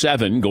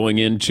 9-7 going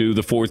into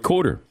the fourth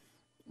quarter.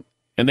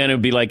 And then it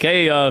would be like,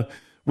 hey,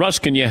 Russ,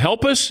 can you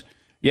help us?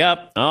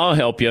 Yeah, I'll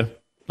help you.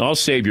 I'll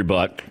save your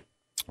butt.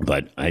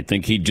 But I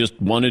think he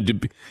just wanted to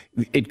be.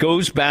 It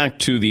goes back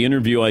to the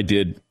interview I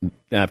did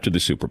after the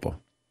Super Bowl.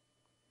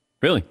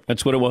 Really,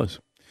 that's what it was.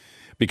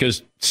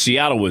 Because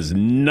Seattle was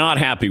not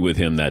happy with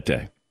him that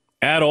day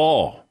at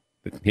all.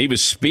 He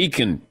was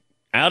speaking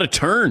out of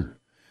turn.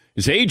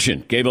 His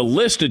agent gave a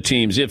list of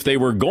teams if they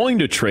were going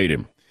to trade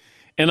him.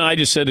 And I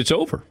just said, it's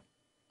over.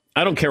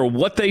 I don't care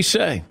what they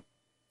say.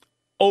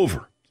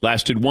 Over.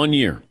 Lasted 1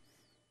 year.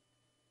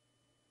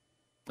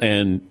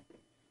 And,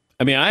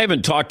 I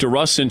haven't talked to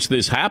Russ since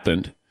this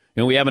happened.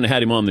 And we haven't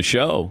had him on the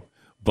show.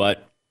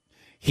 But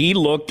he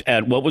looked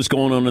at what was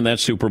going on in that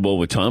Super Bowl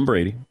with Tom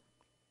Brady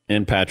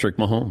and Patrick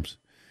Mahomes.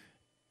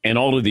 And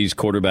all of these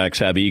quarterbacks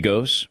have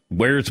egos.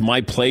 Where's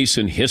my place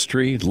in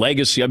history,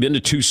 legacy? I've been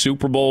to 2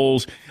 Super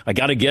Bowls. I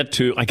got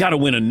to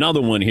win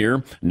another one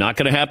here. Not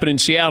going to happen in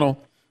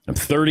Seattle. I'm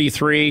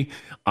 33.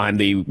 I'm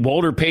the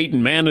Walter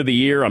Payton Man of the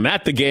Year. I'm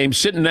at the game,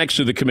 sitting next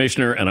to the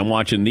commissioner, and I'm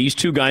watching these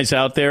 2 guys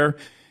out there.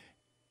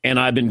 And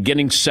I've been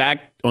getting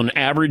sacked on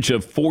average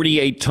of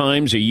 48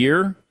 times a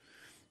year.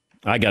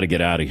 I got to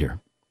get out of here.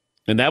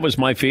 And that was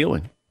my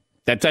feeling.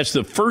 That's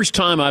the first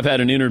time I've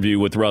had an interview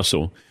with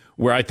Russell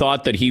where I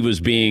thought that he was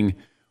being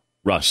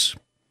Russ.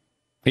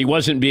 He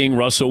wasn't being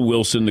Russell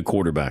Wilson, the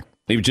quarterback.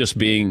 He was just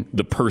being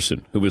the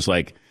person who was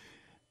like,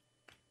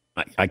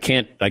 I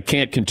can't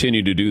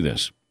continue to do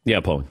this. Yeah,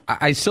 Paul.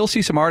 I still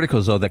see some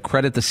articles, though, that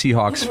credit the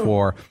Seahawks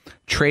for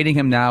trading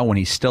him now when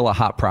he's still a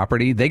hot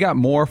property. They got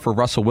more for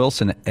Russell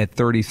Wilson at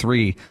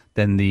 33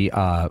 than the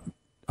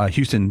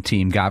Houston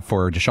team got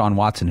for Deshaun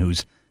Watson,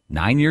 who's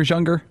 9 years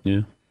younger.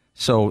 Yeah.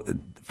 So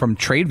from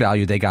trade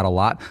value, they got a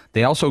lot.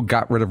 They also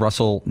got rid of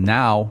Russell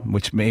now,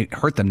 which may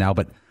hurt them now,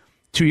 but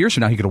 2 years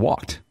from now, he could have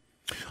walked.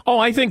 Oh,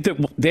 I think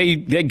that they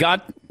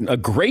got a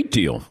great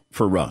deal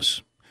for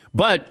Russ.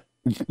 But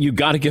you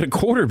got to get a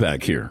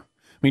quarterback here.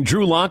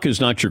 Drew Lock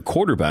is not your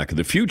quarterback of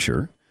the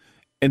future,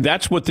 and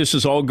that's what this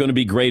is all going to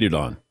be graded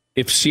on.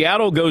 If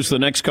Seattle goes the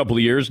next couple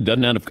of years and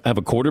doesn't have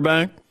a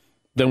quarterback,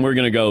 then we're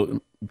going to go,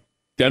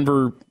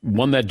 Denver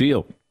won that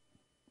deal.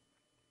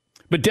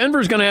 But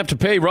Denver's going to have to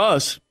pay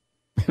Russ.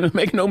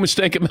 Make no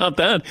mistake about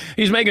that.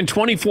 He's making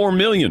 $24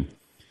 million.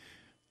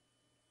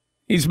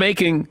 He's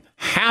making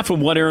half of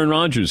what Aaron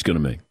Rodgers is going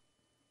to make.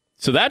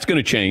 So that's going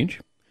to change.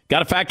 Got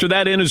to factor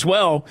that in as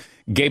well.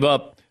 Gave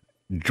up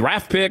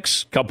draft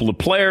picks, couple of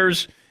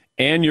players,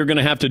 and you're going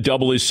to have to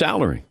double his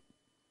salary.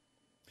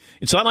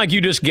 It's not like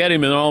you just get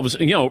him and all of a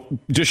sudden,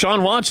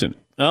 Deshaun Watson.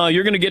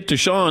 You're going to get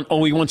Deshaun.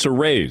 Oh, he wants a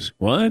raise.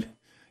 What?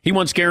 He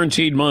wants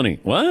guaranteed money.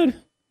 What?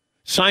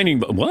 Signing.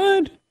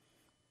 What?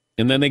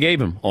 And then they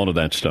gave him all of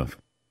that stuff.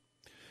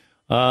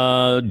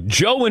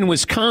 Joe in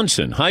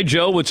Wisconsin. Hi,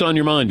 Joe. What's on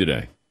your mind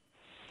today?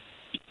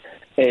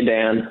 Hey,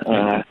 Dan.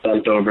 I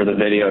sent over the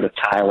video to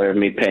Tyler of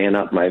me paying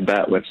up my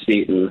bet with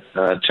Seton.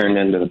 Turned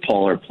into the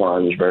polar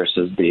plunge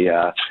versus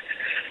the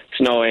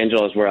snow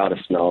angels. We're out of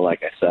snow,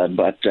 like I said.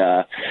 But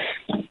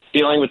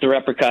dealing with the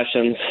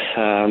repercussions,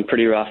 I'm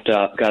pretty roughed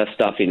up. Got a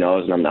stuffy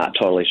nose, and I'm not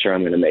totally sure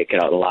I'm going to make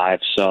it out alive.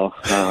 So,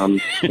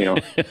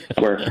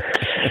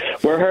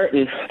 we're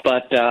hurting.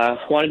 But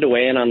wanted to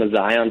weigh in on the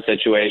Zion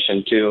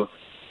situation, too.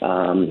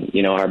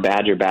 Our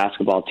Badger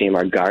basketball team,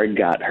 our guard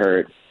got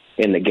hurt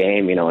in the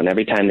game, and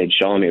every time they'd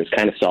show him, he was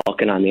kind of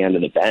sulking on the end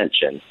of the bench,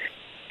 and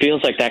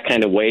feels like that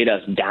kind of weighed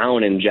us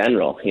down in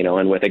general,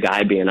 and with a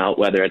guy being out,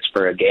 whether it's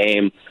for a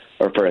game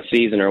or for a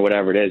season or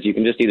whatever it is, you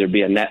can just either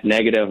be a net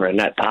negative or a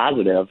net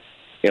positive,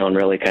 and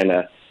really kind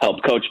of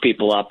help coach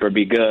people up or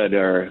be good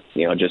or,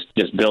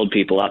 just build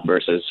people up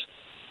versus,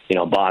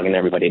 bogging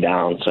everybody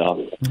down. So,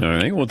 all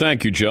right. Well,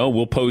 thank you, Joe.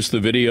 We'll post the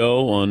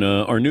video on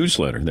our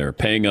newsletter. They're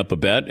paying up a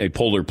bet, a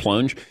polar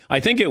plunge. I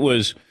think it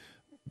was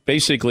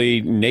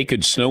basically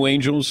naked snow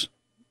angels,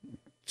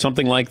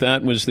 something like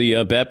that was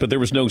the bet, but there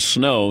was no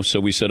snow, so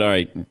we said, all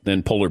right,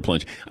 then polar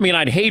plunge.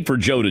 I'd hate for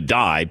Joe to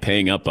die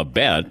paying up a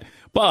bet,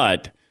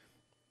 but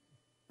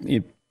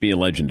it'd be a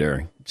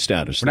legendary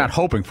status. We're not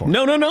hoping for it.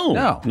 No.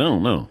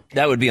 No.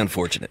 That would be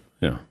unfortunate.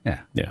 Yeah.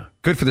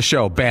 Good for the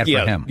show, bad for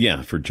him.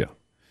 Yeah, for Joe.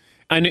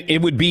 And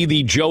it would be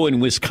the Joe in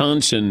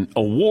Wisconsin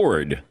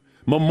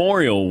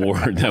Memorial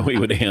Award that we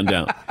would hand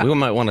out. We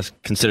might want to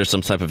consider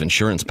some type of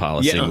insurance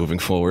policy moving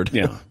forward.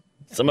 Yeah.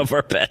 Some of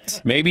our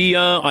bets. Maybe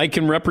I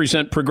can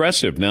represent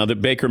Progressive now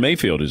that Baker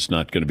Mayfield is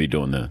not going to be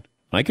doing that.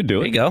 I could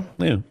do it. There you go.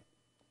 Yeah.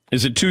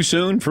 Is it too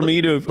soon for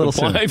me to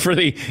apply for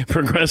the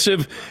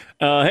Progressive?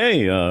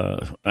 I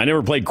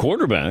never played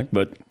quarterback,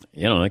 but,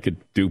 I could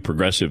do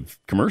Progressive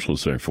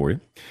commercials there for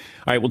you.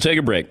 All right, we'll take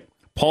a break.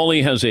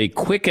 Paulie has a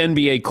quick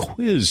NBA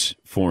quiz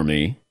for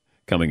me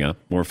coming up.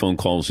 More phone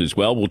calls as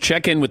well. We'll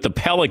check in with the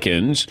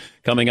Pelicans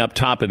coming up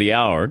top of the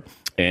hour.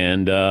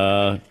 And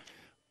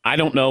I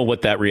don't know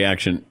what that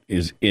reaction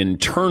is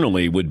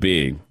internally would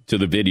be to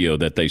the video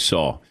that they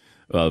saw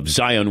of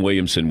Zion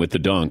Williamson with the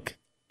dunk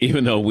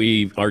even though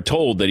we are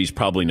told that he's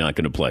probably not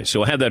going to play.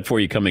 So I'll have that for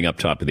you coming up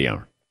top of the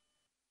hour.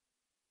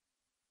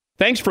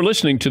 Thanks for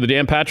listening to the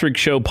Dan Patrick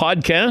Show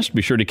podcast.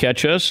 Be sure to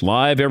catch us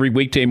live every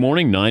weekday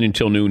morning, 9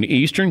 until noon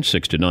Eastern,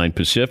 6 to 9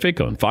 Pacific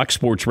on Fox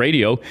Sports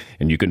Radio.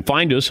 And you can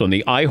find us on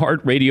the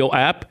iHeartRadio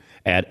app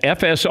at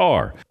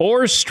FSR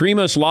or stream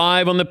us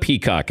live on the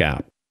Peacock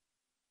app.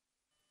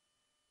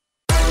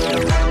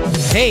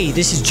 Hey,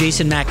 this is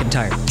Jason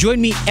McIntyre.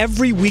 Join me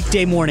every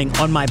weekday morning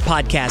on my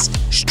podcast,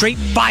 Straight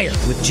Fire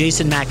with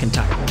Jason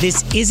McIntyre.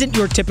 This isn't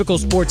your typical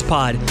sports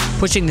pod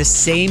pushing the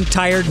same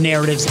tired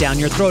narratives down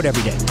your throat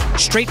every day.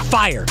 Straight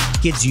Fire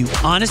gives you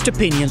honest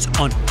opinions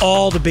on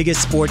all the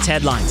biggest sports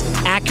headlines,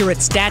 accurate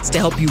stats to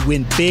help you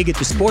win big at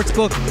the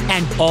sportsbook,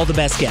 and all the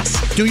best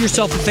guests. Do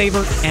yourself a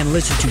favor and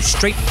listen to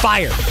Straight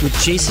Fire with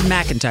Jason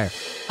McIntyre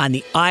on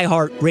the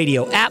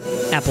iHeartRadio app,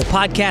 Apple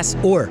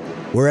Podcasts, or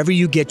wherever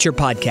you get your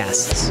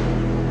podcasts.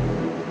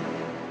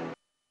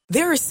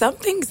 There are some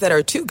things that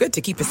are too good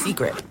to keep a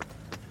secret.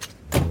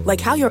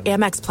 Like how your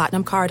Amex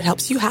Platinum card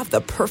helps you have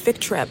the perfect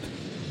trip.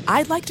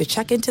 I'd like to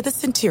check into the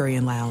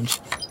Centurion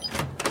Lounge.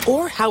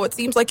 Or how it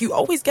seems like you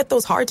always get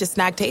those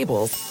hard-to-snag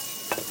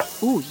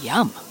tables. Ooh,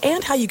 yum.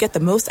 And how you get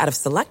the most out of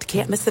select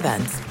can't-miss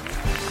events.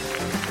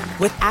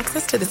 With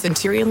access to the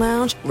Centurion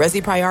Lounge,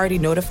 Resi Priority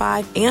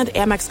Notified, and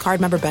Amex card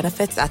member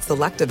benefits at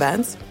select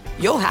events,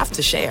 you'll have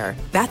to share.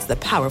 That's the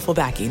powerful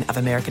backing of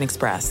American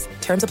Express.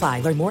 Terms apply.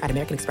 Learn more at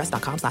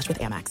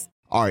americanexpress.com/withAmex.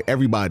 All right,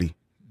 everybody,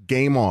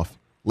 game off.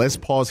 Let's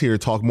pause here to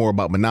talk more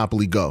about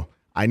Monopoly Go.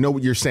 I know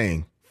what you're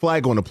saying.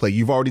 Flag on the play.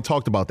 You've already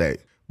talked about that.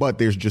 But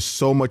there's just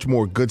so much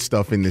more good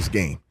stuff in this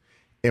game.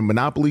 In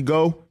Monopoly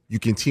Go, you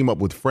can team up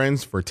with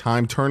friends for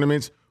timed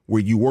tournaments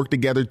where you work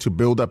together to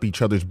build up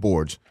each other's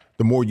boards.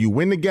 The more you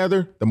win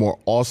together, the more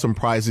awesome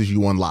prizes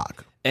you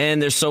unlock.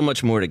 And there's so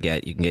much more to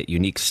get. You can get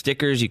unique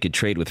stickers. You could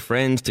trade with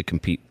friends to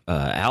compete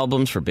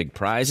albums for big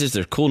prizes.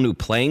 There's cool new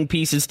playing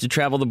pieces to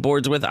travel the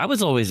boards with. I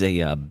was always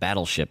a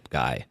battleship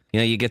guy. You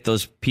know, you get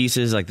those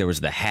pieces, like there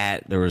was the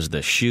hat, there was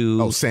the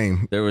shoe. Oh,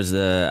 same.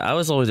 I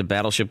was always a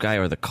battleship guy,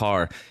 or the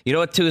car. You know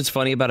what, too, is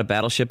funny about a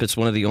battleship? It's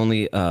one of the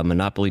only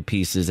Monopoly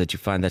pieces that you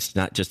find that's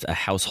not just a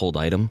household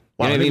item.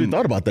 Wow, You know I what never even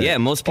thought about that. Yeah,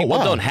 most people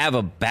wow. don't have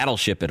a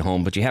battleship at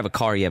home, but you have a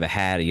car, you have a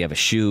hat, you have a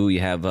shoe,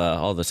 you have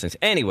all those things.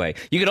 Anyway,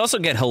 you could also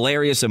get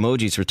hilarious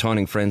emojis for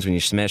taunting friends when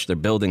you smash their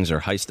buildings or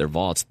heist their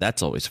vaults.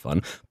 That's always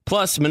fun.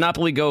 Plus,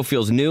 Monopoly Go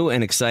feels new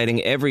and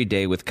exciting every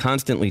day with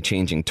constantly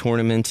changing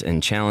tournaments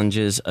and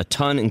challenges. A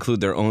ton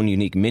include their own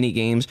unique mini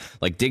games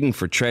like digging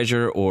for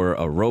treasure or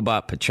a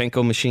robot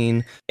Pachinko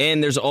machine.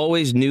 And there's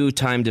always new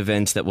timed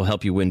events that will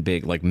help you win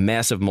big, like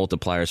massive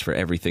multipliers for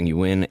everything you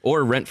win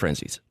or rent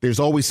frenzies. There's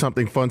always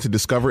something fun to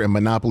discover in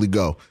Monopoly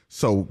Go.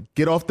 So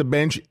get off the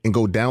bench and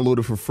go download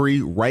it for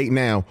free right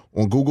now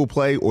on Google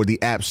Play or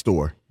the App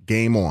Store.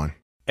 Game on.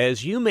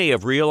 As you may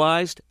have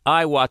realized,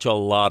 I watch a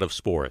lot of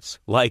sports,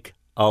 like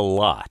a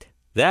lot.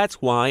 That's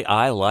why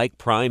I like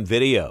Prime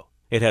Video.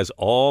 It has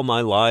all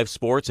my live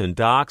sports and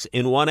docs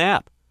in one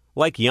app,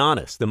 like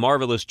Giannis, The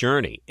Marvelous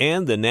Journey,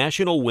 and the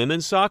National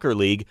Women's Soccer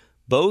League,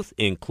 both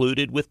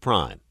included with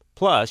Prime.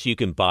 Plus, you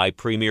can buy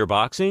Premier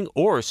Boxing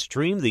or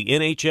stream the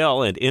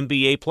NHL and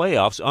NBA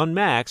playoffs on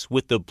Max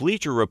with the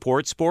Bleacher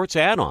Report Sports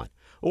add-on,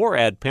 or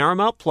add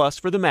Paramount Plus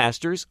for the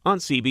Masters on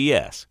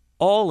CBS.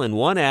 All in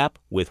one app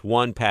with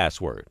one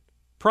password.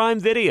 Prime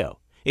Video.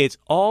 It's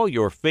all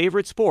your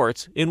favorite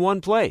sports in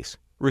one place.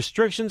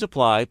 Restrictions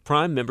apply.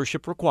 Prime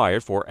membership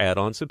required for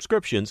add-on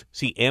subscriptions.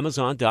 See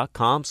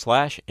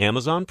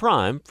Amazon.com/Amazon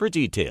Prime for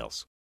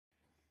details.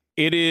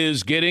 It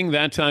is getting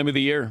that time of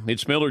the year.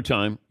 It's Miller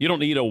time. You don't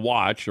need a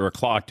watch or a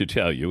clock to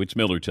tell you. It's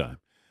Miller time.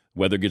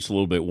 Weather gets a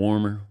little bit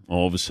warmer.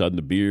 All of a sudden,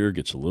 the beer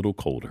gets a little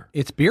colder.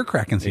 It's beer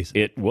cracking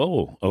season.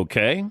 Whoa,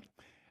 okay.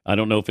 I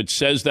don't know if it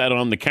says that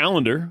on the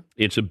calendar.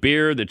 It's a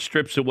beer that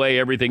strips away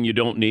everything you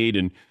don't need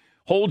and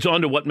holds on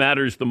to what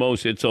matters the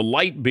most. It's a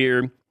light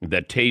beer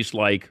that tastes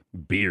like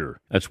beer.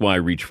 That's why I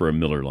reach for a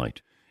Miller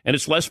Lite. And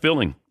it's less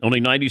filling,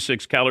 only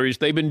 96 calories.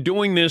 They've been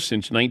doing this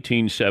since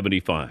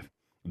 1975.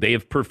 They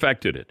have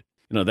perfected it.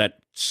 You know, that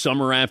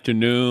summer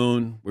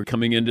afternoon, we're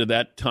coming into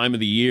that time of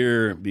the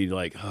year, be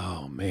like,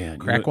 oh, man.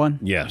 Crack one?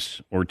 Yes,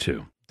 or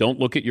two. Don't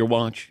look at your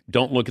watch.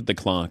 Don't look at the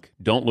clock.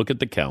 Don't look at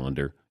the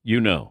calendar.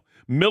 You know.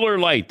 Miller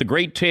Lite, the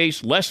great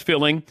taste, less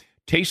filling,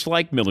 tastes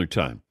like Miller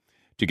time.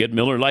 To get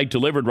Miller Lite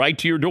delivered right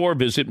to your door,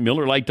 visit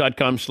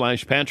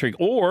MillerLite.com/Patrick,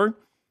 or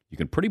you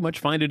can pretty much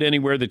find it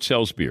anywhere that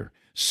sells beer.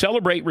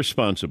 Celebrate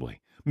responsibly.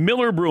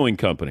 Miller Brewing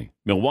Company,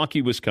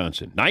 Milwaukee,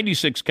 Wisconsin.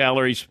 96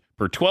 calories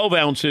per 12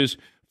 ounces,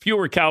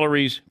 fewer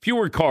calories,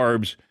 fewer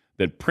carbs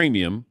than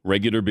premium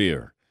regular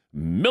beer.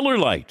 Miller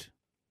Lite.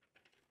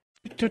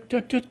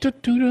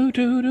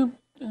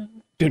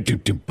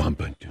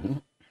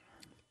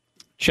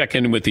 Check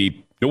in with the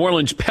New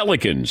Orleans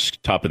Pelicans,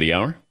 top of the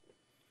hour.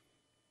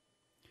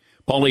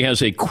 Paulie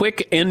has a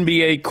quick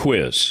NBA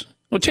quiz.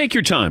 Well, take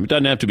your time. It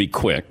doesn't have to be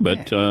quick,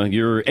 but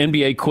your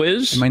NBA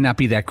quiz? It might not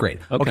be that great.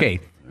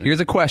 Okay, here's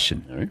a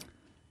question. All right.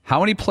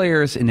 How many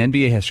players in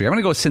NBA history, I'm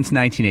going to go since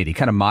 1980,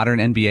 kind of modern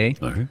NBA.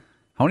 All right.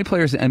 How many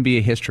players in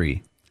NBA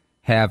history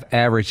have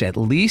averaged at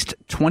least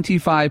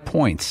 25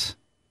 points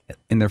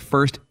in their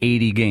first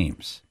 80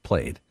 games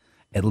played.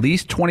 At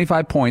least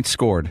 25 points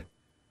scored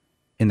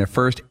in their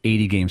first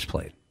 80 games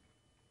played.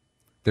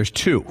 There's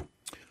 2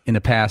 in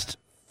the past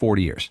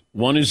 40 years.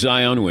 One is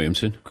Zion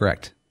Williamson.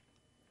 Correct.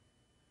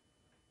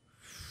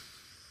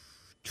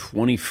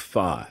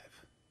 25.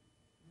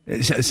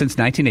 Since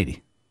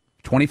 1980.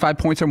 25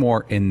 points or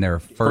more in their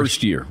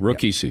first year,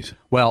 rookie season.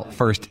 Well,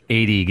 first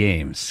 80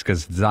 games,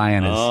 because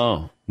Zion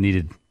has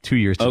needed 2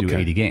 years to do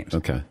 80 games.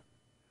 Okay.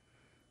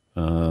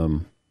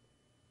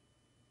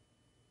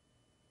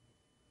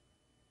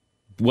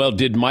 Well,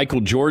 did Michael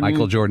Jordan?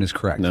 Michael Jordan is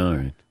correct. All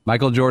right.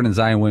 Michael Jordan and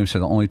Zion Williamson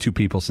are the only 2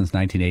 people since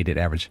 1980 that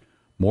averaged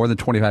more than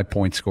 25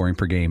 points scoring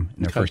per game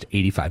in their first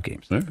 85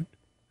 games. All right.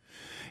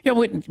 Yeah,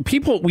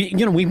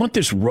 we want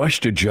this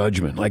rush to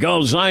judgment. Like,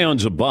 oh,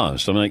 Zion's a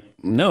bust. I'm like,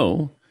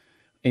 no,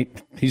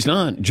 he's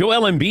not.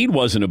 Joel Embiid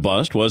wasn't a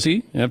bust, was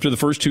he, after the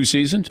first 2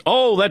 seasons?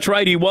 Oh, that's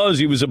right, he was.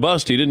 He was a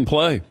bust. He didn't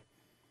play.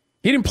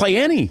 He didn't play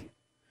any.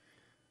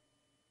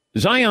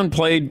 Zion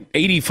played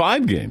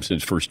 85 games in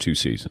his first 2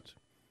 seasons.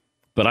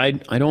 But I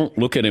don't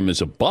look at him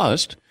as a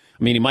bust.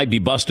 I mean, he might be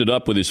busted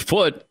up with his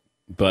foot,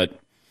 but,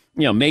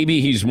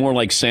 maybe he's more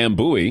like Sam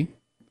Bowie.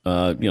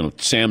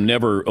 Sam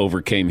never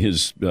overcame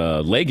his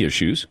leg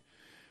issues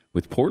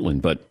with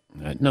Portland, but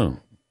no,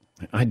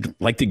 I'd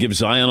like to give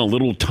Zion a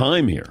little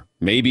time here,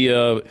 maybe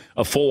a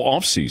full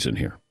off season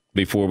here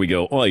before we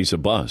go, oh, he's a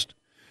bust.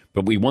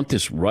 But we want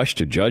this rush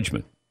to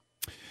judgment.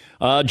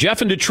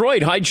 Jeff in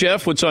Detroit. Hi,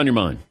 Jeff. What's on your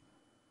mind?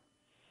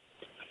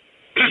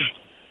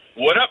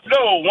 What up,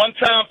 though? One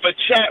time for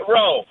chat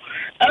row.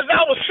 As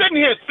I was sitting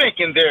here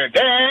thinking there,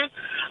 Dan,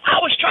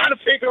 I was trying to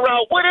figure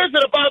out what is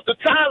it about the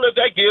Tyler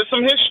that gives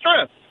him his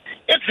strength.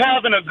 It's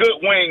having a good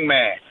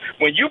wingman.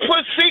 When you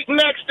put Seton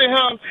next to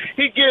him,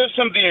 he gives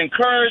him the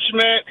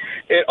encouragement.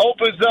 It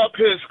opens up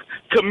his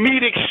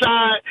comedic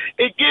side.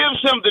 It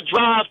gives him the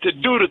drive to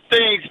do the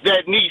things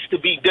that needs to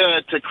be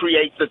done to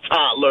create the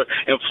toddler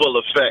in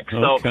full effect.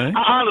 So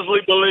I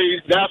honestly believe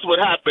that's what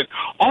happened.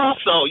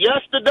 Also,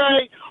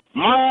 yesterday,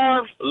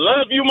 Marv,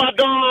 love you, my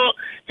dog.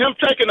 Him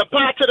taking the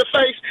pot to the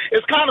face.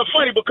 It's kind of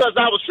funny because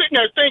I was sitting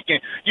there thinking,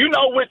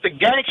 with the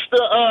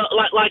gangster,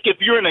 like if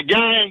you're in a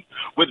gang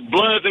with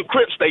Bloods and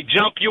Crips, they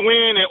jump you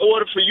in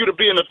order for you to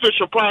be an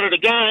official part of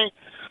the gang.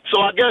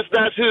 So I guess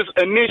that's his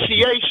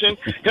initiation,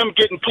 him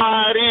getting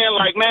pied in.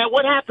 Like, man,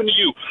 what happened to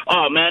you?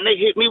 Oh, man, they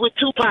hit me with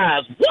 2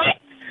 pies.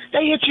 What?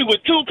 They hit you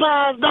with 2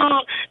 pies,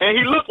 dog? And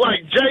he looked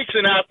like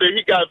Jason after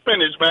he got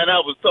finished, man.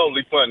 That was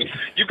totally funny.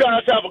 You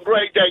guys have a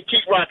great day.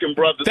 Keep rocking,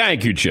 brothers.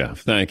 Thank you,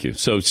 Jeff. Thank you.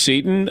 So,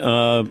 Seton,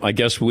 I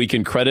guess we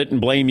can credit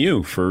and blame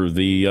you for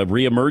the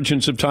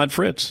reemergence of Todd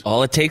Fritz.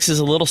 All it takes is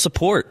a little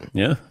support.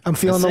 Yeah. I'm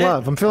feeling That's the it.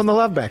 love. I'm feeling the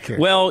love back here.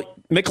 Well,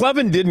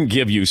 McLevin didn't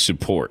give you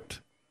support.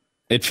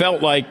 It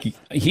felt like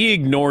he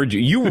ignored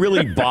you. You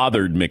really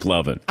bothered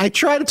McLevin. I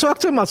try to talk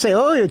to him. I'll say,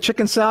 oh, your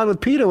chicken salad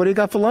with Peter. What do you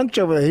got for lunch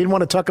over there? He didn't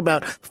want to talk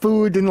about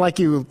food. Didn't like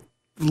you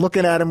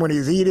looking at him when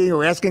he's eating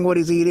or asking what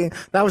he's eating.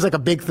 That was like a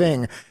big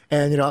thing.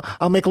 And,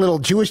 I'll make little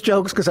Jewish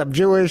jokes because I'm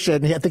Jewish.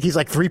 And I think he's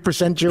like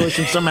 3% Jewish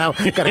and somehow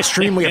got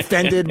extremely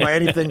offended by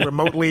anything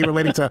remotely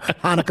relating to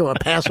Hanukkah or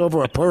Passover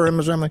or Purim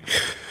or something.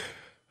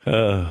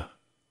 Yeah,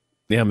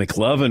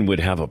 McLevin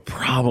would have a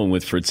problem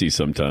with Fritzy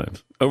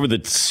sometimes over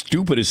the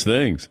stupidest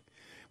things.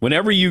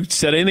 Whenever you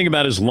said anything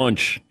about his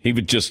lunch, he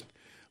would just,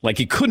 like,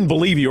 he couldn't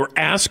believe you were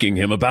asking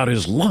him about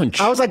his lunch.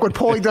 I was like what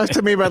Paulie does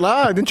to me, but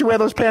didn't you wear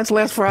those pants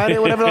last Friday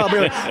or whatever? I'll be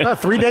like,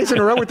 3 days in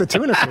a row with the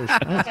tuna fish.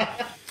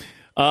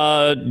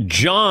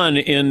 John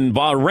in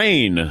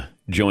Bahrain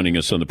joining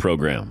us on the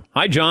program.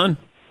 Hi, John.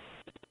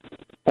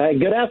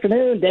 Good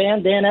afternoon,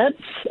 Danettes.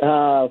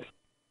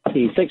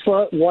 6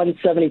 foot,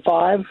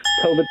 175,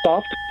 COVID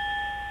soft.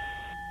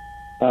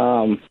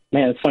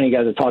 Man, it's funny you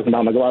guys are talking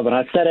about McLovin.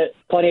 I've said it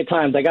plenty of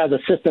times. That guy's a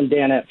system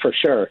Danette for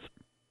sure.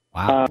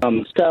 Wow.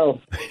 So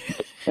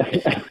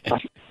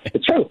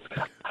it's true.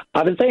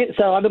 I've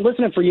been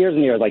listening for years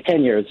and years, like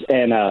 10 years.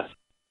 And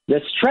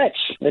this stretch,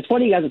 it's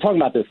funny you guys are talking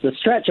about this. The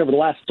stretch over the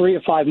last 3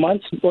 to 5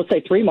 months, let's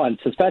say 3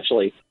 months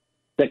especially,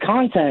 the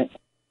content,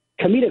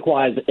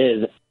 comedic-wise,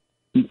 is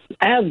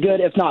as good,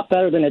 if not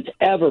better, than it's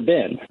ever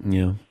been.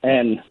 Yeah.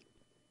 And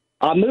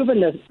I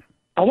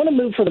want to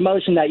move for the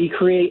motion that you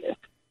create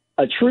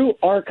a true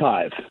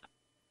archive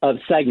of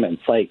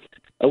segments. Like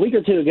a week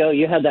or two ago,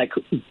 you had that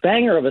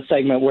banger of a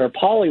segment where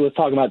Paulie was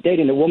talking about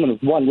dating a woman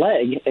with one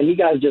leg, and you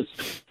guys just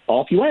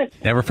off you went.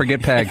 Never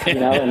forget Peg.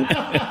 And,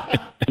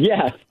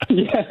 yeah.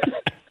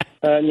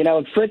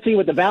 And Fritzy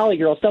with the Valley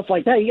Girl, stuff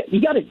like that.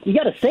 You got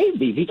to save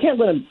these. You can't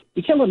let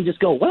them just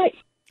go away.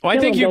 Well, I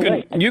think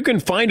you can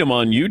find them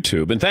on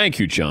YouTube. And thank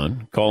you,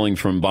 John, calling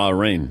from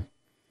Bahrain.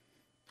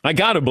 I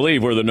got to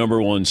believe we're the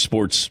 #1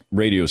 sports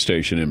radio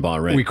station in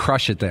Bahrain. We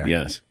crush it there.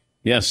 Yes.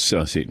 Yes,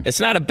 Seton. It's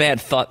not a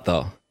bad thought,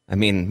 though. I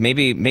mean,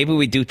 maybe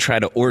we do try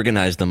to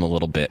organize them a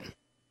little bit.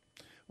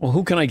 Well,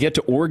 who can I get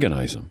to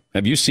organize them?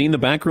 Have you seen the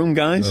backroom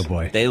guys? Oh,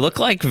 boy. They look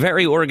like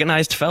very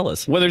organized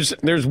fellas. Well,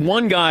 there's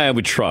one guy I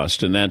would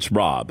trust, and that's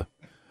Rob.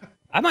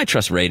 I might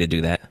trust Ray to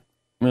do that.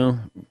 Well,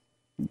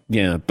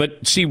 Yeah,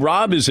 but see,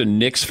 Rob is a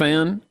Knicks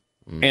fan,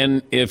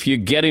 and if you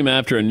get him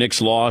after a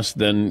Knicks loss,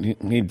 then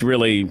he'd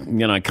really,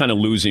 kind of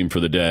lose him for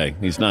the day.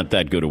 He's not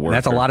that good a worker.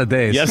 That's a lot of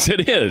days. Yes,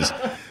 it is.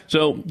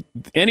 So,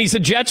 and he's a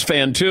Jets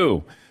fan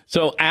too.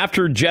 So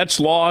after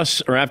Jets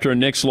loss or after a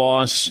Knicks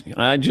loss,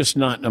 I'm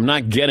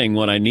not getting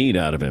what I need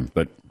out of him.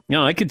 But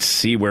I could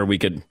see where we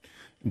could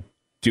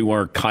do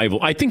archival.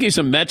 I think he's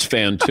a Mets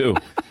fan too.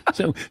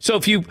 So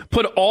if you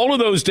put all of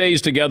those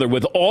days together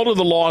with all of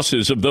the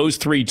losses of those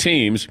three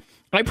teams,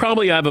 I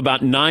probably have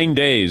about 9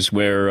 days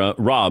where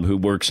Rob, who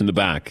works in the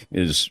back,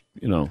 is,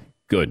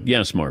 good.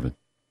 Yes, Marvin.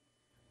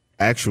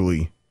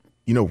 Actually,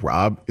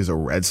 Rob is a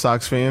Red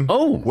Sox fan.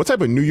 Oh. What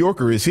type of New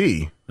Yorker is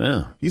he?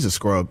 Yeah. He's a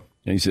scrub.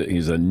 He's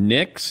a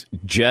Knicks,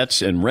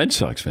 Jets, and Red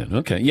Sox fan.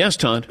 Okay. Yes,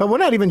 Todd. But we're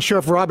not even sure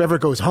if Rob ever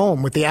goes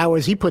home with the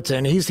hours he puts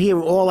in. He's here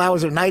all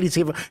hours at night. He's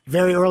here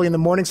very early in the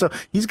morning. So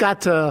he's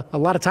got a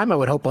lot of time, I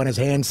would hope, on his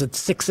hands at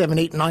 6, 7,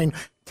 8, 9,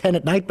 10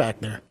 at night back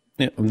there.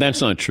 Yeah,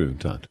 that's not true,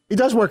 Todd. He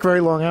does work very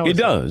long hours. He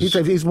does.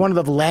 He's one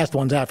of the last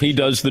ones after. He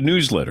does the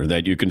newsletter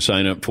that you can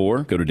sign up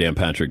for. Go to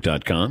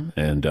danpatrick.com.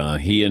 And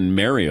he and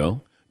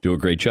Mario do a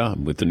great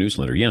job with the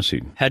newsletter. Yes,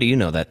 Eden. How do you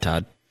know that,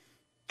 Todd?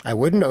 I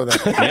wouldn't know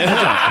that.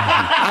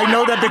 I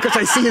know that because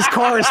I see his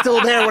car is still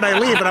there when I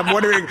leave, and I'm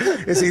wondering,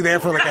 is he there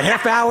for like a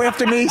half hour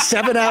after me,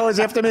 7 hours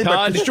after me?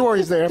 Todd, but for sure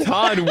he's there.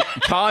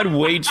 Todd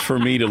waits for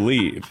me to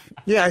leave.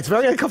 Yeah, it's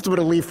very uncomfortable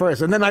to leave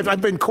first. And then I've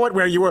been caught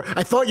where you were.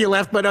 I thought you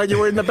left, but you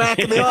were in the back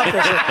of the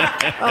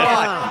office.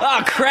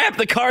 Oh, crap,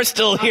 the car's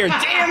still here.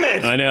 Damn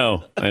it. I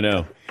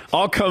know.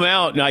 I'll come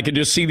out and I can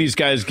just see these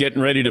guys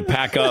getting ready to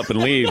pack up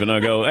and leave. And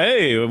I'll go,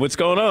 hey, what's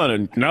going on?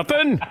 And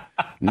nothing.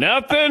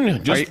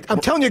 I'm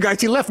telling you guys,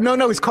 he left.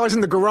 No, his car's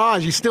in the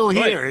garage. He's still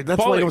here. Wait, That's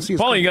Paulie, why I don't see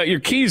his Paulie, car. you got your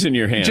keys in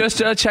your hand.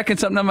 Just checking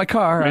something on my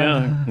car.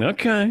 Yeah.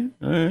 Okay.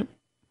 All right.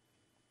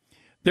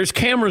 There's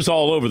cameras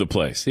all over the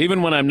place,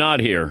 even when I'm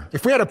not here.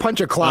 If we had a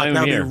punch clock,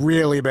 that would be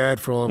really bad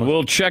for all of us.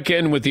 We'll check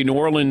in with the New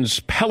Orleans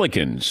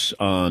Pelicans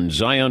on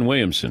Zion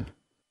Williamson.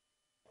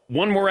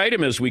 One more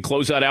item as we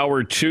close out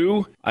hour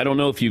 2. I don't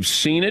know if you've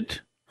seen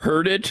it,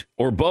 heard it,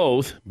 or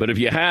both, but if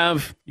you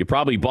have, you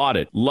probably bought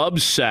it.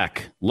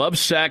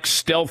 Lovesac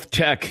Stealth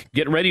Tech.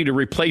 Get ready to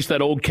replace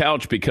that old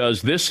couch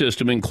because this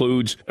system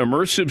includes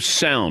immersive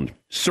sound,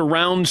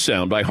 surround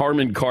sound by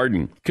Harman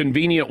Kardon,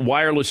 convenient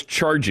wireless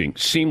charging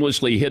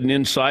seamlessly hidden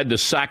inside the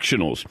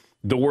Sactionals,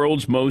 the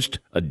world's most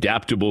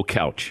adaptable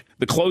couch.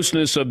 The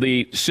closeness of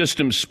the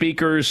system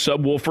speakers,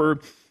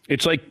 subwoofer,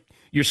 it's like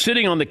you're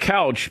sitting on the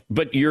couch,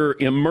 but you're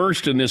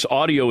immersed in this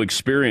audio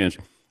experience.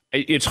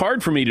 It's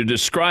hard for me to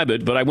describe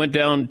it, but I went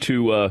down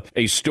to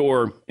a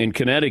store in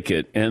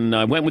Connecticut, and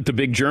I went with the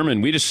big German.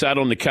 We just sat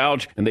on the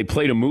couch, and they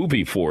played a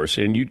movie for us,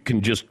 and you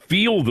can just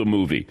feel the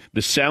movie.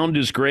 The sound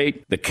is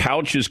great. The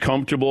couch is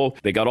comfortable.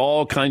 They got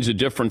all kinds of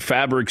different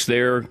fabrics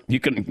there. You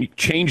can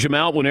change them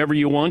out whenever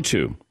you want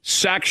to.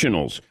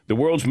 Sactionals, the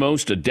world's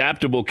most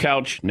adaptable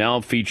couch,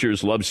 now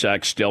features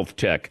Lovesac Stealth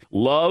Tech.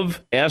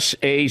 Lovesac.com.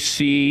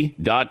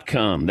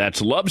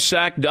 That's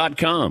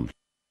lovesac.com.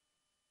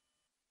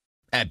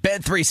 At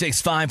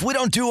Bet365, we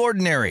don't do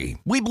ordinary.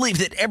 We believe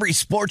that every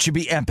sport should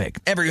be epic.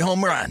 Every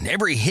home run,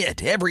 every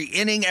hit, every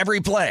inning, every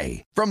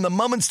play. From the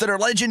moments that are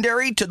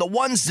legendary to the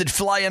ones that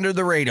fly under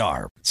the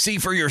radar. See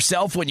for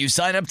yourself when you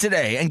sign up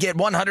today and get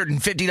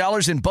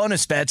 $150 in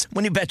bonus bets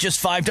when you bet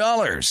just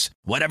 $5.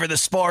 Whatever the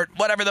sport,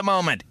 whatever the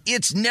moment,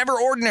 it's never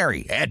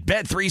ordinary at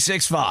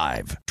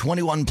Bet365.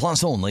 21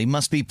 plus only.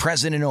 Must be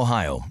present in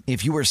Ohio.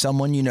 If you or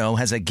someone you know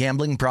has a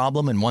gambling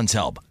problem and wants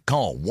help,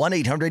 call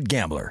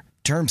 1-800-GAMBLER.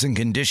 Terms and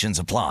conditions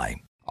apply.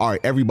 All right,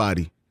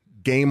 everybody,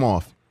 game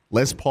off.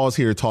 Let's pause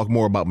here to talk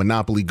more about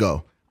Monopoly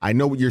Go. I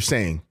know what you're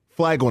saying.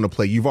 Flag on the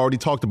play. You've already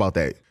talked about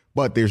that.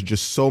 But there's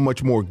just so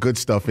much more good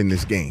stuff in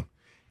this game.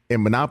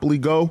 In Monopoly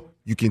Go,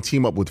 you can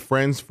team up with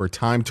friends for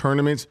time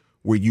tournaments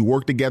where you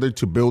work together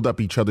to build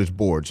up each other's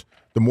boards.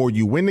 The more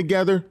you win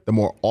together, the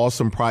more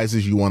awesome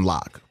prizes you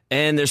unlock.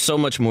 And there's so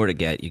much more to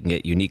get. You can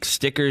get unique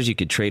stickers. You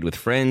could trade with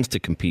friends to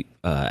compete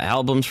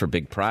albums for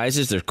big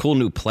prizes. There's cool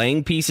new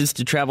playing pieces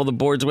to travel the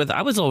boards with.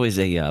 I was always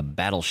a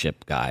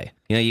battleship guy.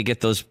 You know, you get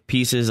those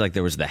pieces, like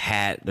there was the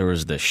hat, there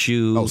was the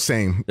shoe. Oh,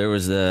 same. I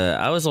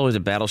was always a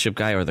battleship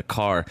guy, or the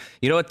car.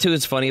 You know what, too,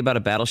 is funny about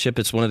a battleship?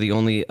 It's one of the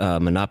only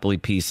Monopoly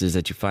pieces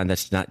that you find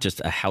that's not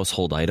just a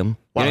household item.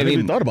 Wow, You know I what never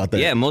even thought about that.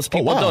 Yeah, most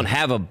people Oh, wow. don't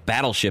have a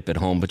battleship at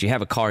home, but you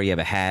have a car, you have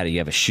a hat, you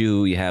have a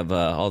shoe, you have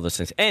all those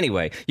things.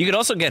 Anyway, you could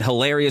also get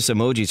hilarious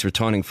emojis for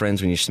taunting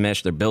friends when you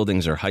smash their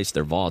buildings or heist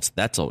their vaults.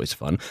 That's always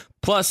fun.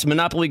 Plus,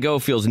 Monopoly Go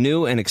feels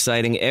new and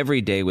exciting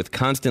every day with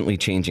constantly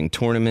changing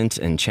tournaments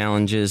and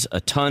challenges.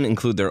 A ton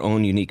include their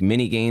own unique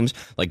mini games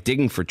like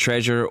digging for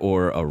treasure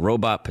or a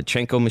robot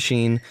Pachinko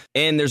machine.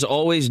 And there's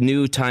always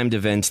new timed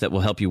events that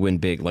will help you win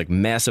big, like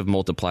massive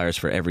multipliers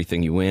for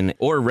everything you win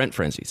or rent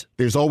frenzies.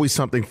 There's always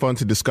something fun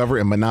to discover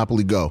in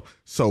Monopoly Go.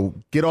 So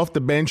get off the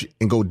bench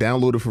and go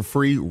download it for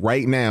free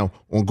right now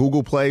on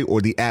Google Play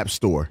or the App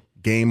Store.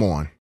 Game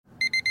on.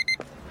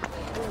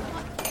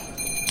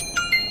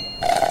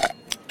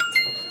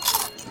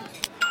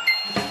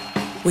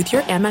 With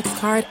your Amex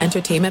card,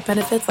 entertainment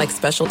benefits like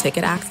special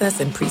ticket access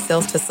and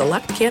pre-sales to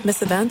select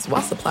campus events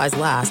while supplies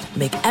last,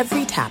 make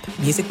every tap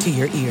music to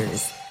your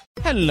ears.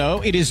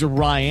 Hello, it is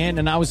Ryan,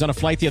 and I was on a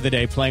flight the other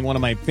day playing one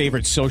of my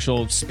favorite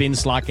social spin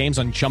slot games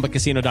on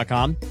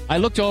ChumbaCasino.com. I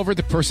looked over at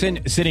the person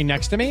sitting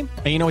next to me,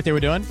 and you know what they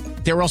were doing?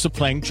 They were also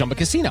playing Chumba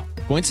Casino.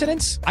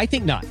 Coincidence? I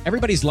think not.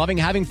 Everybody's loving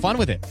having fun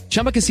with it.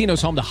 Chumba Casino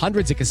is home to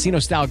hundreds of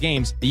casino-style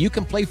games that you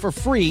can play for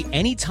free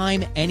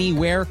anytime,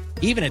 anywhere,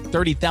 even at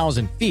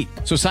 30,000 feet.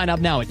 So sign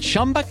up now at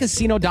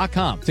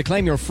ChumbaCasino.com to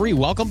claim your free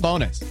welcome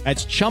bonus.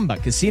 That's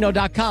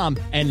ChumbaCasino.com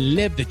and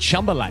live the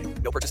Chumba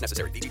life. No purchase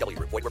necessary. VGW.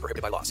 Void where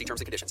prohibited by law. See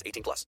terms and conditions. 18+.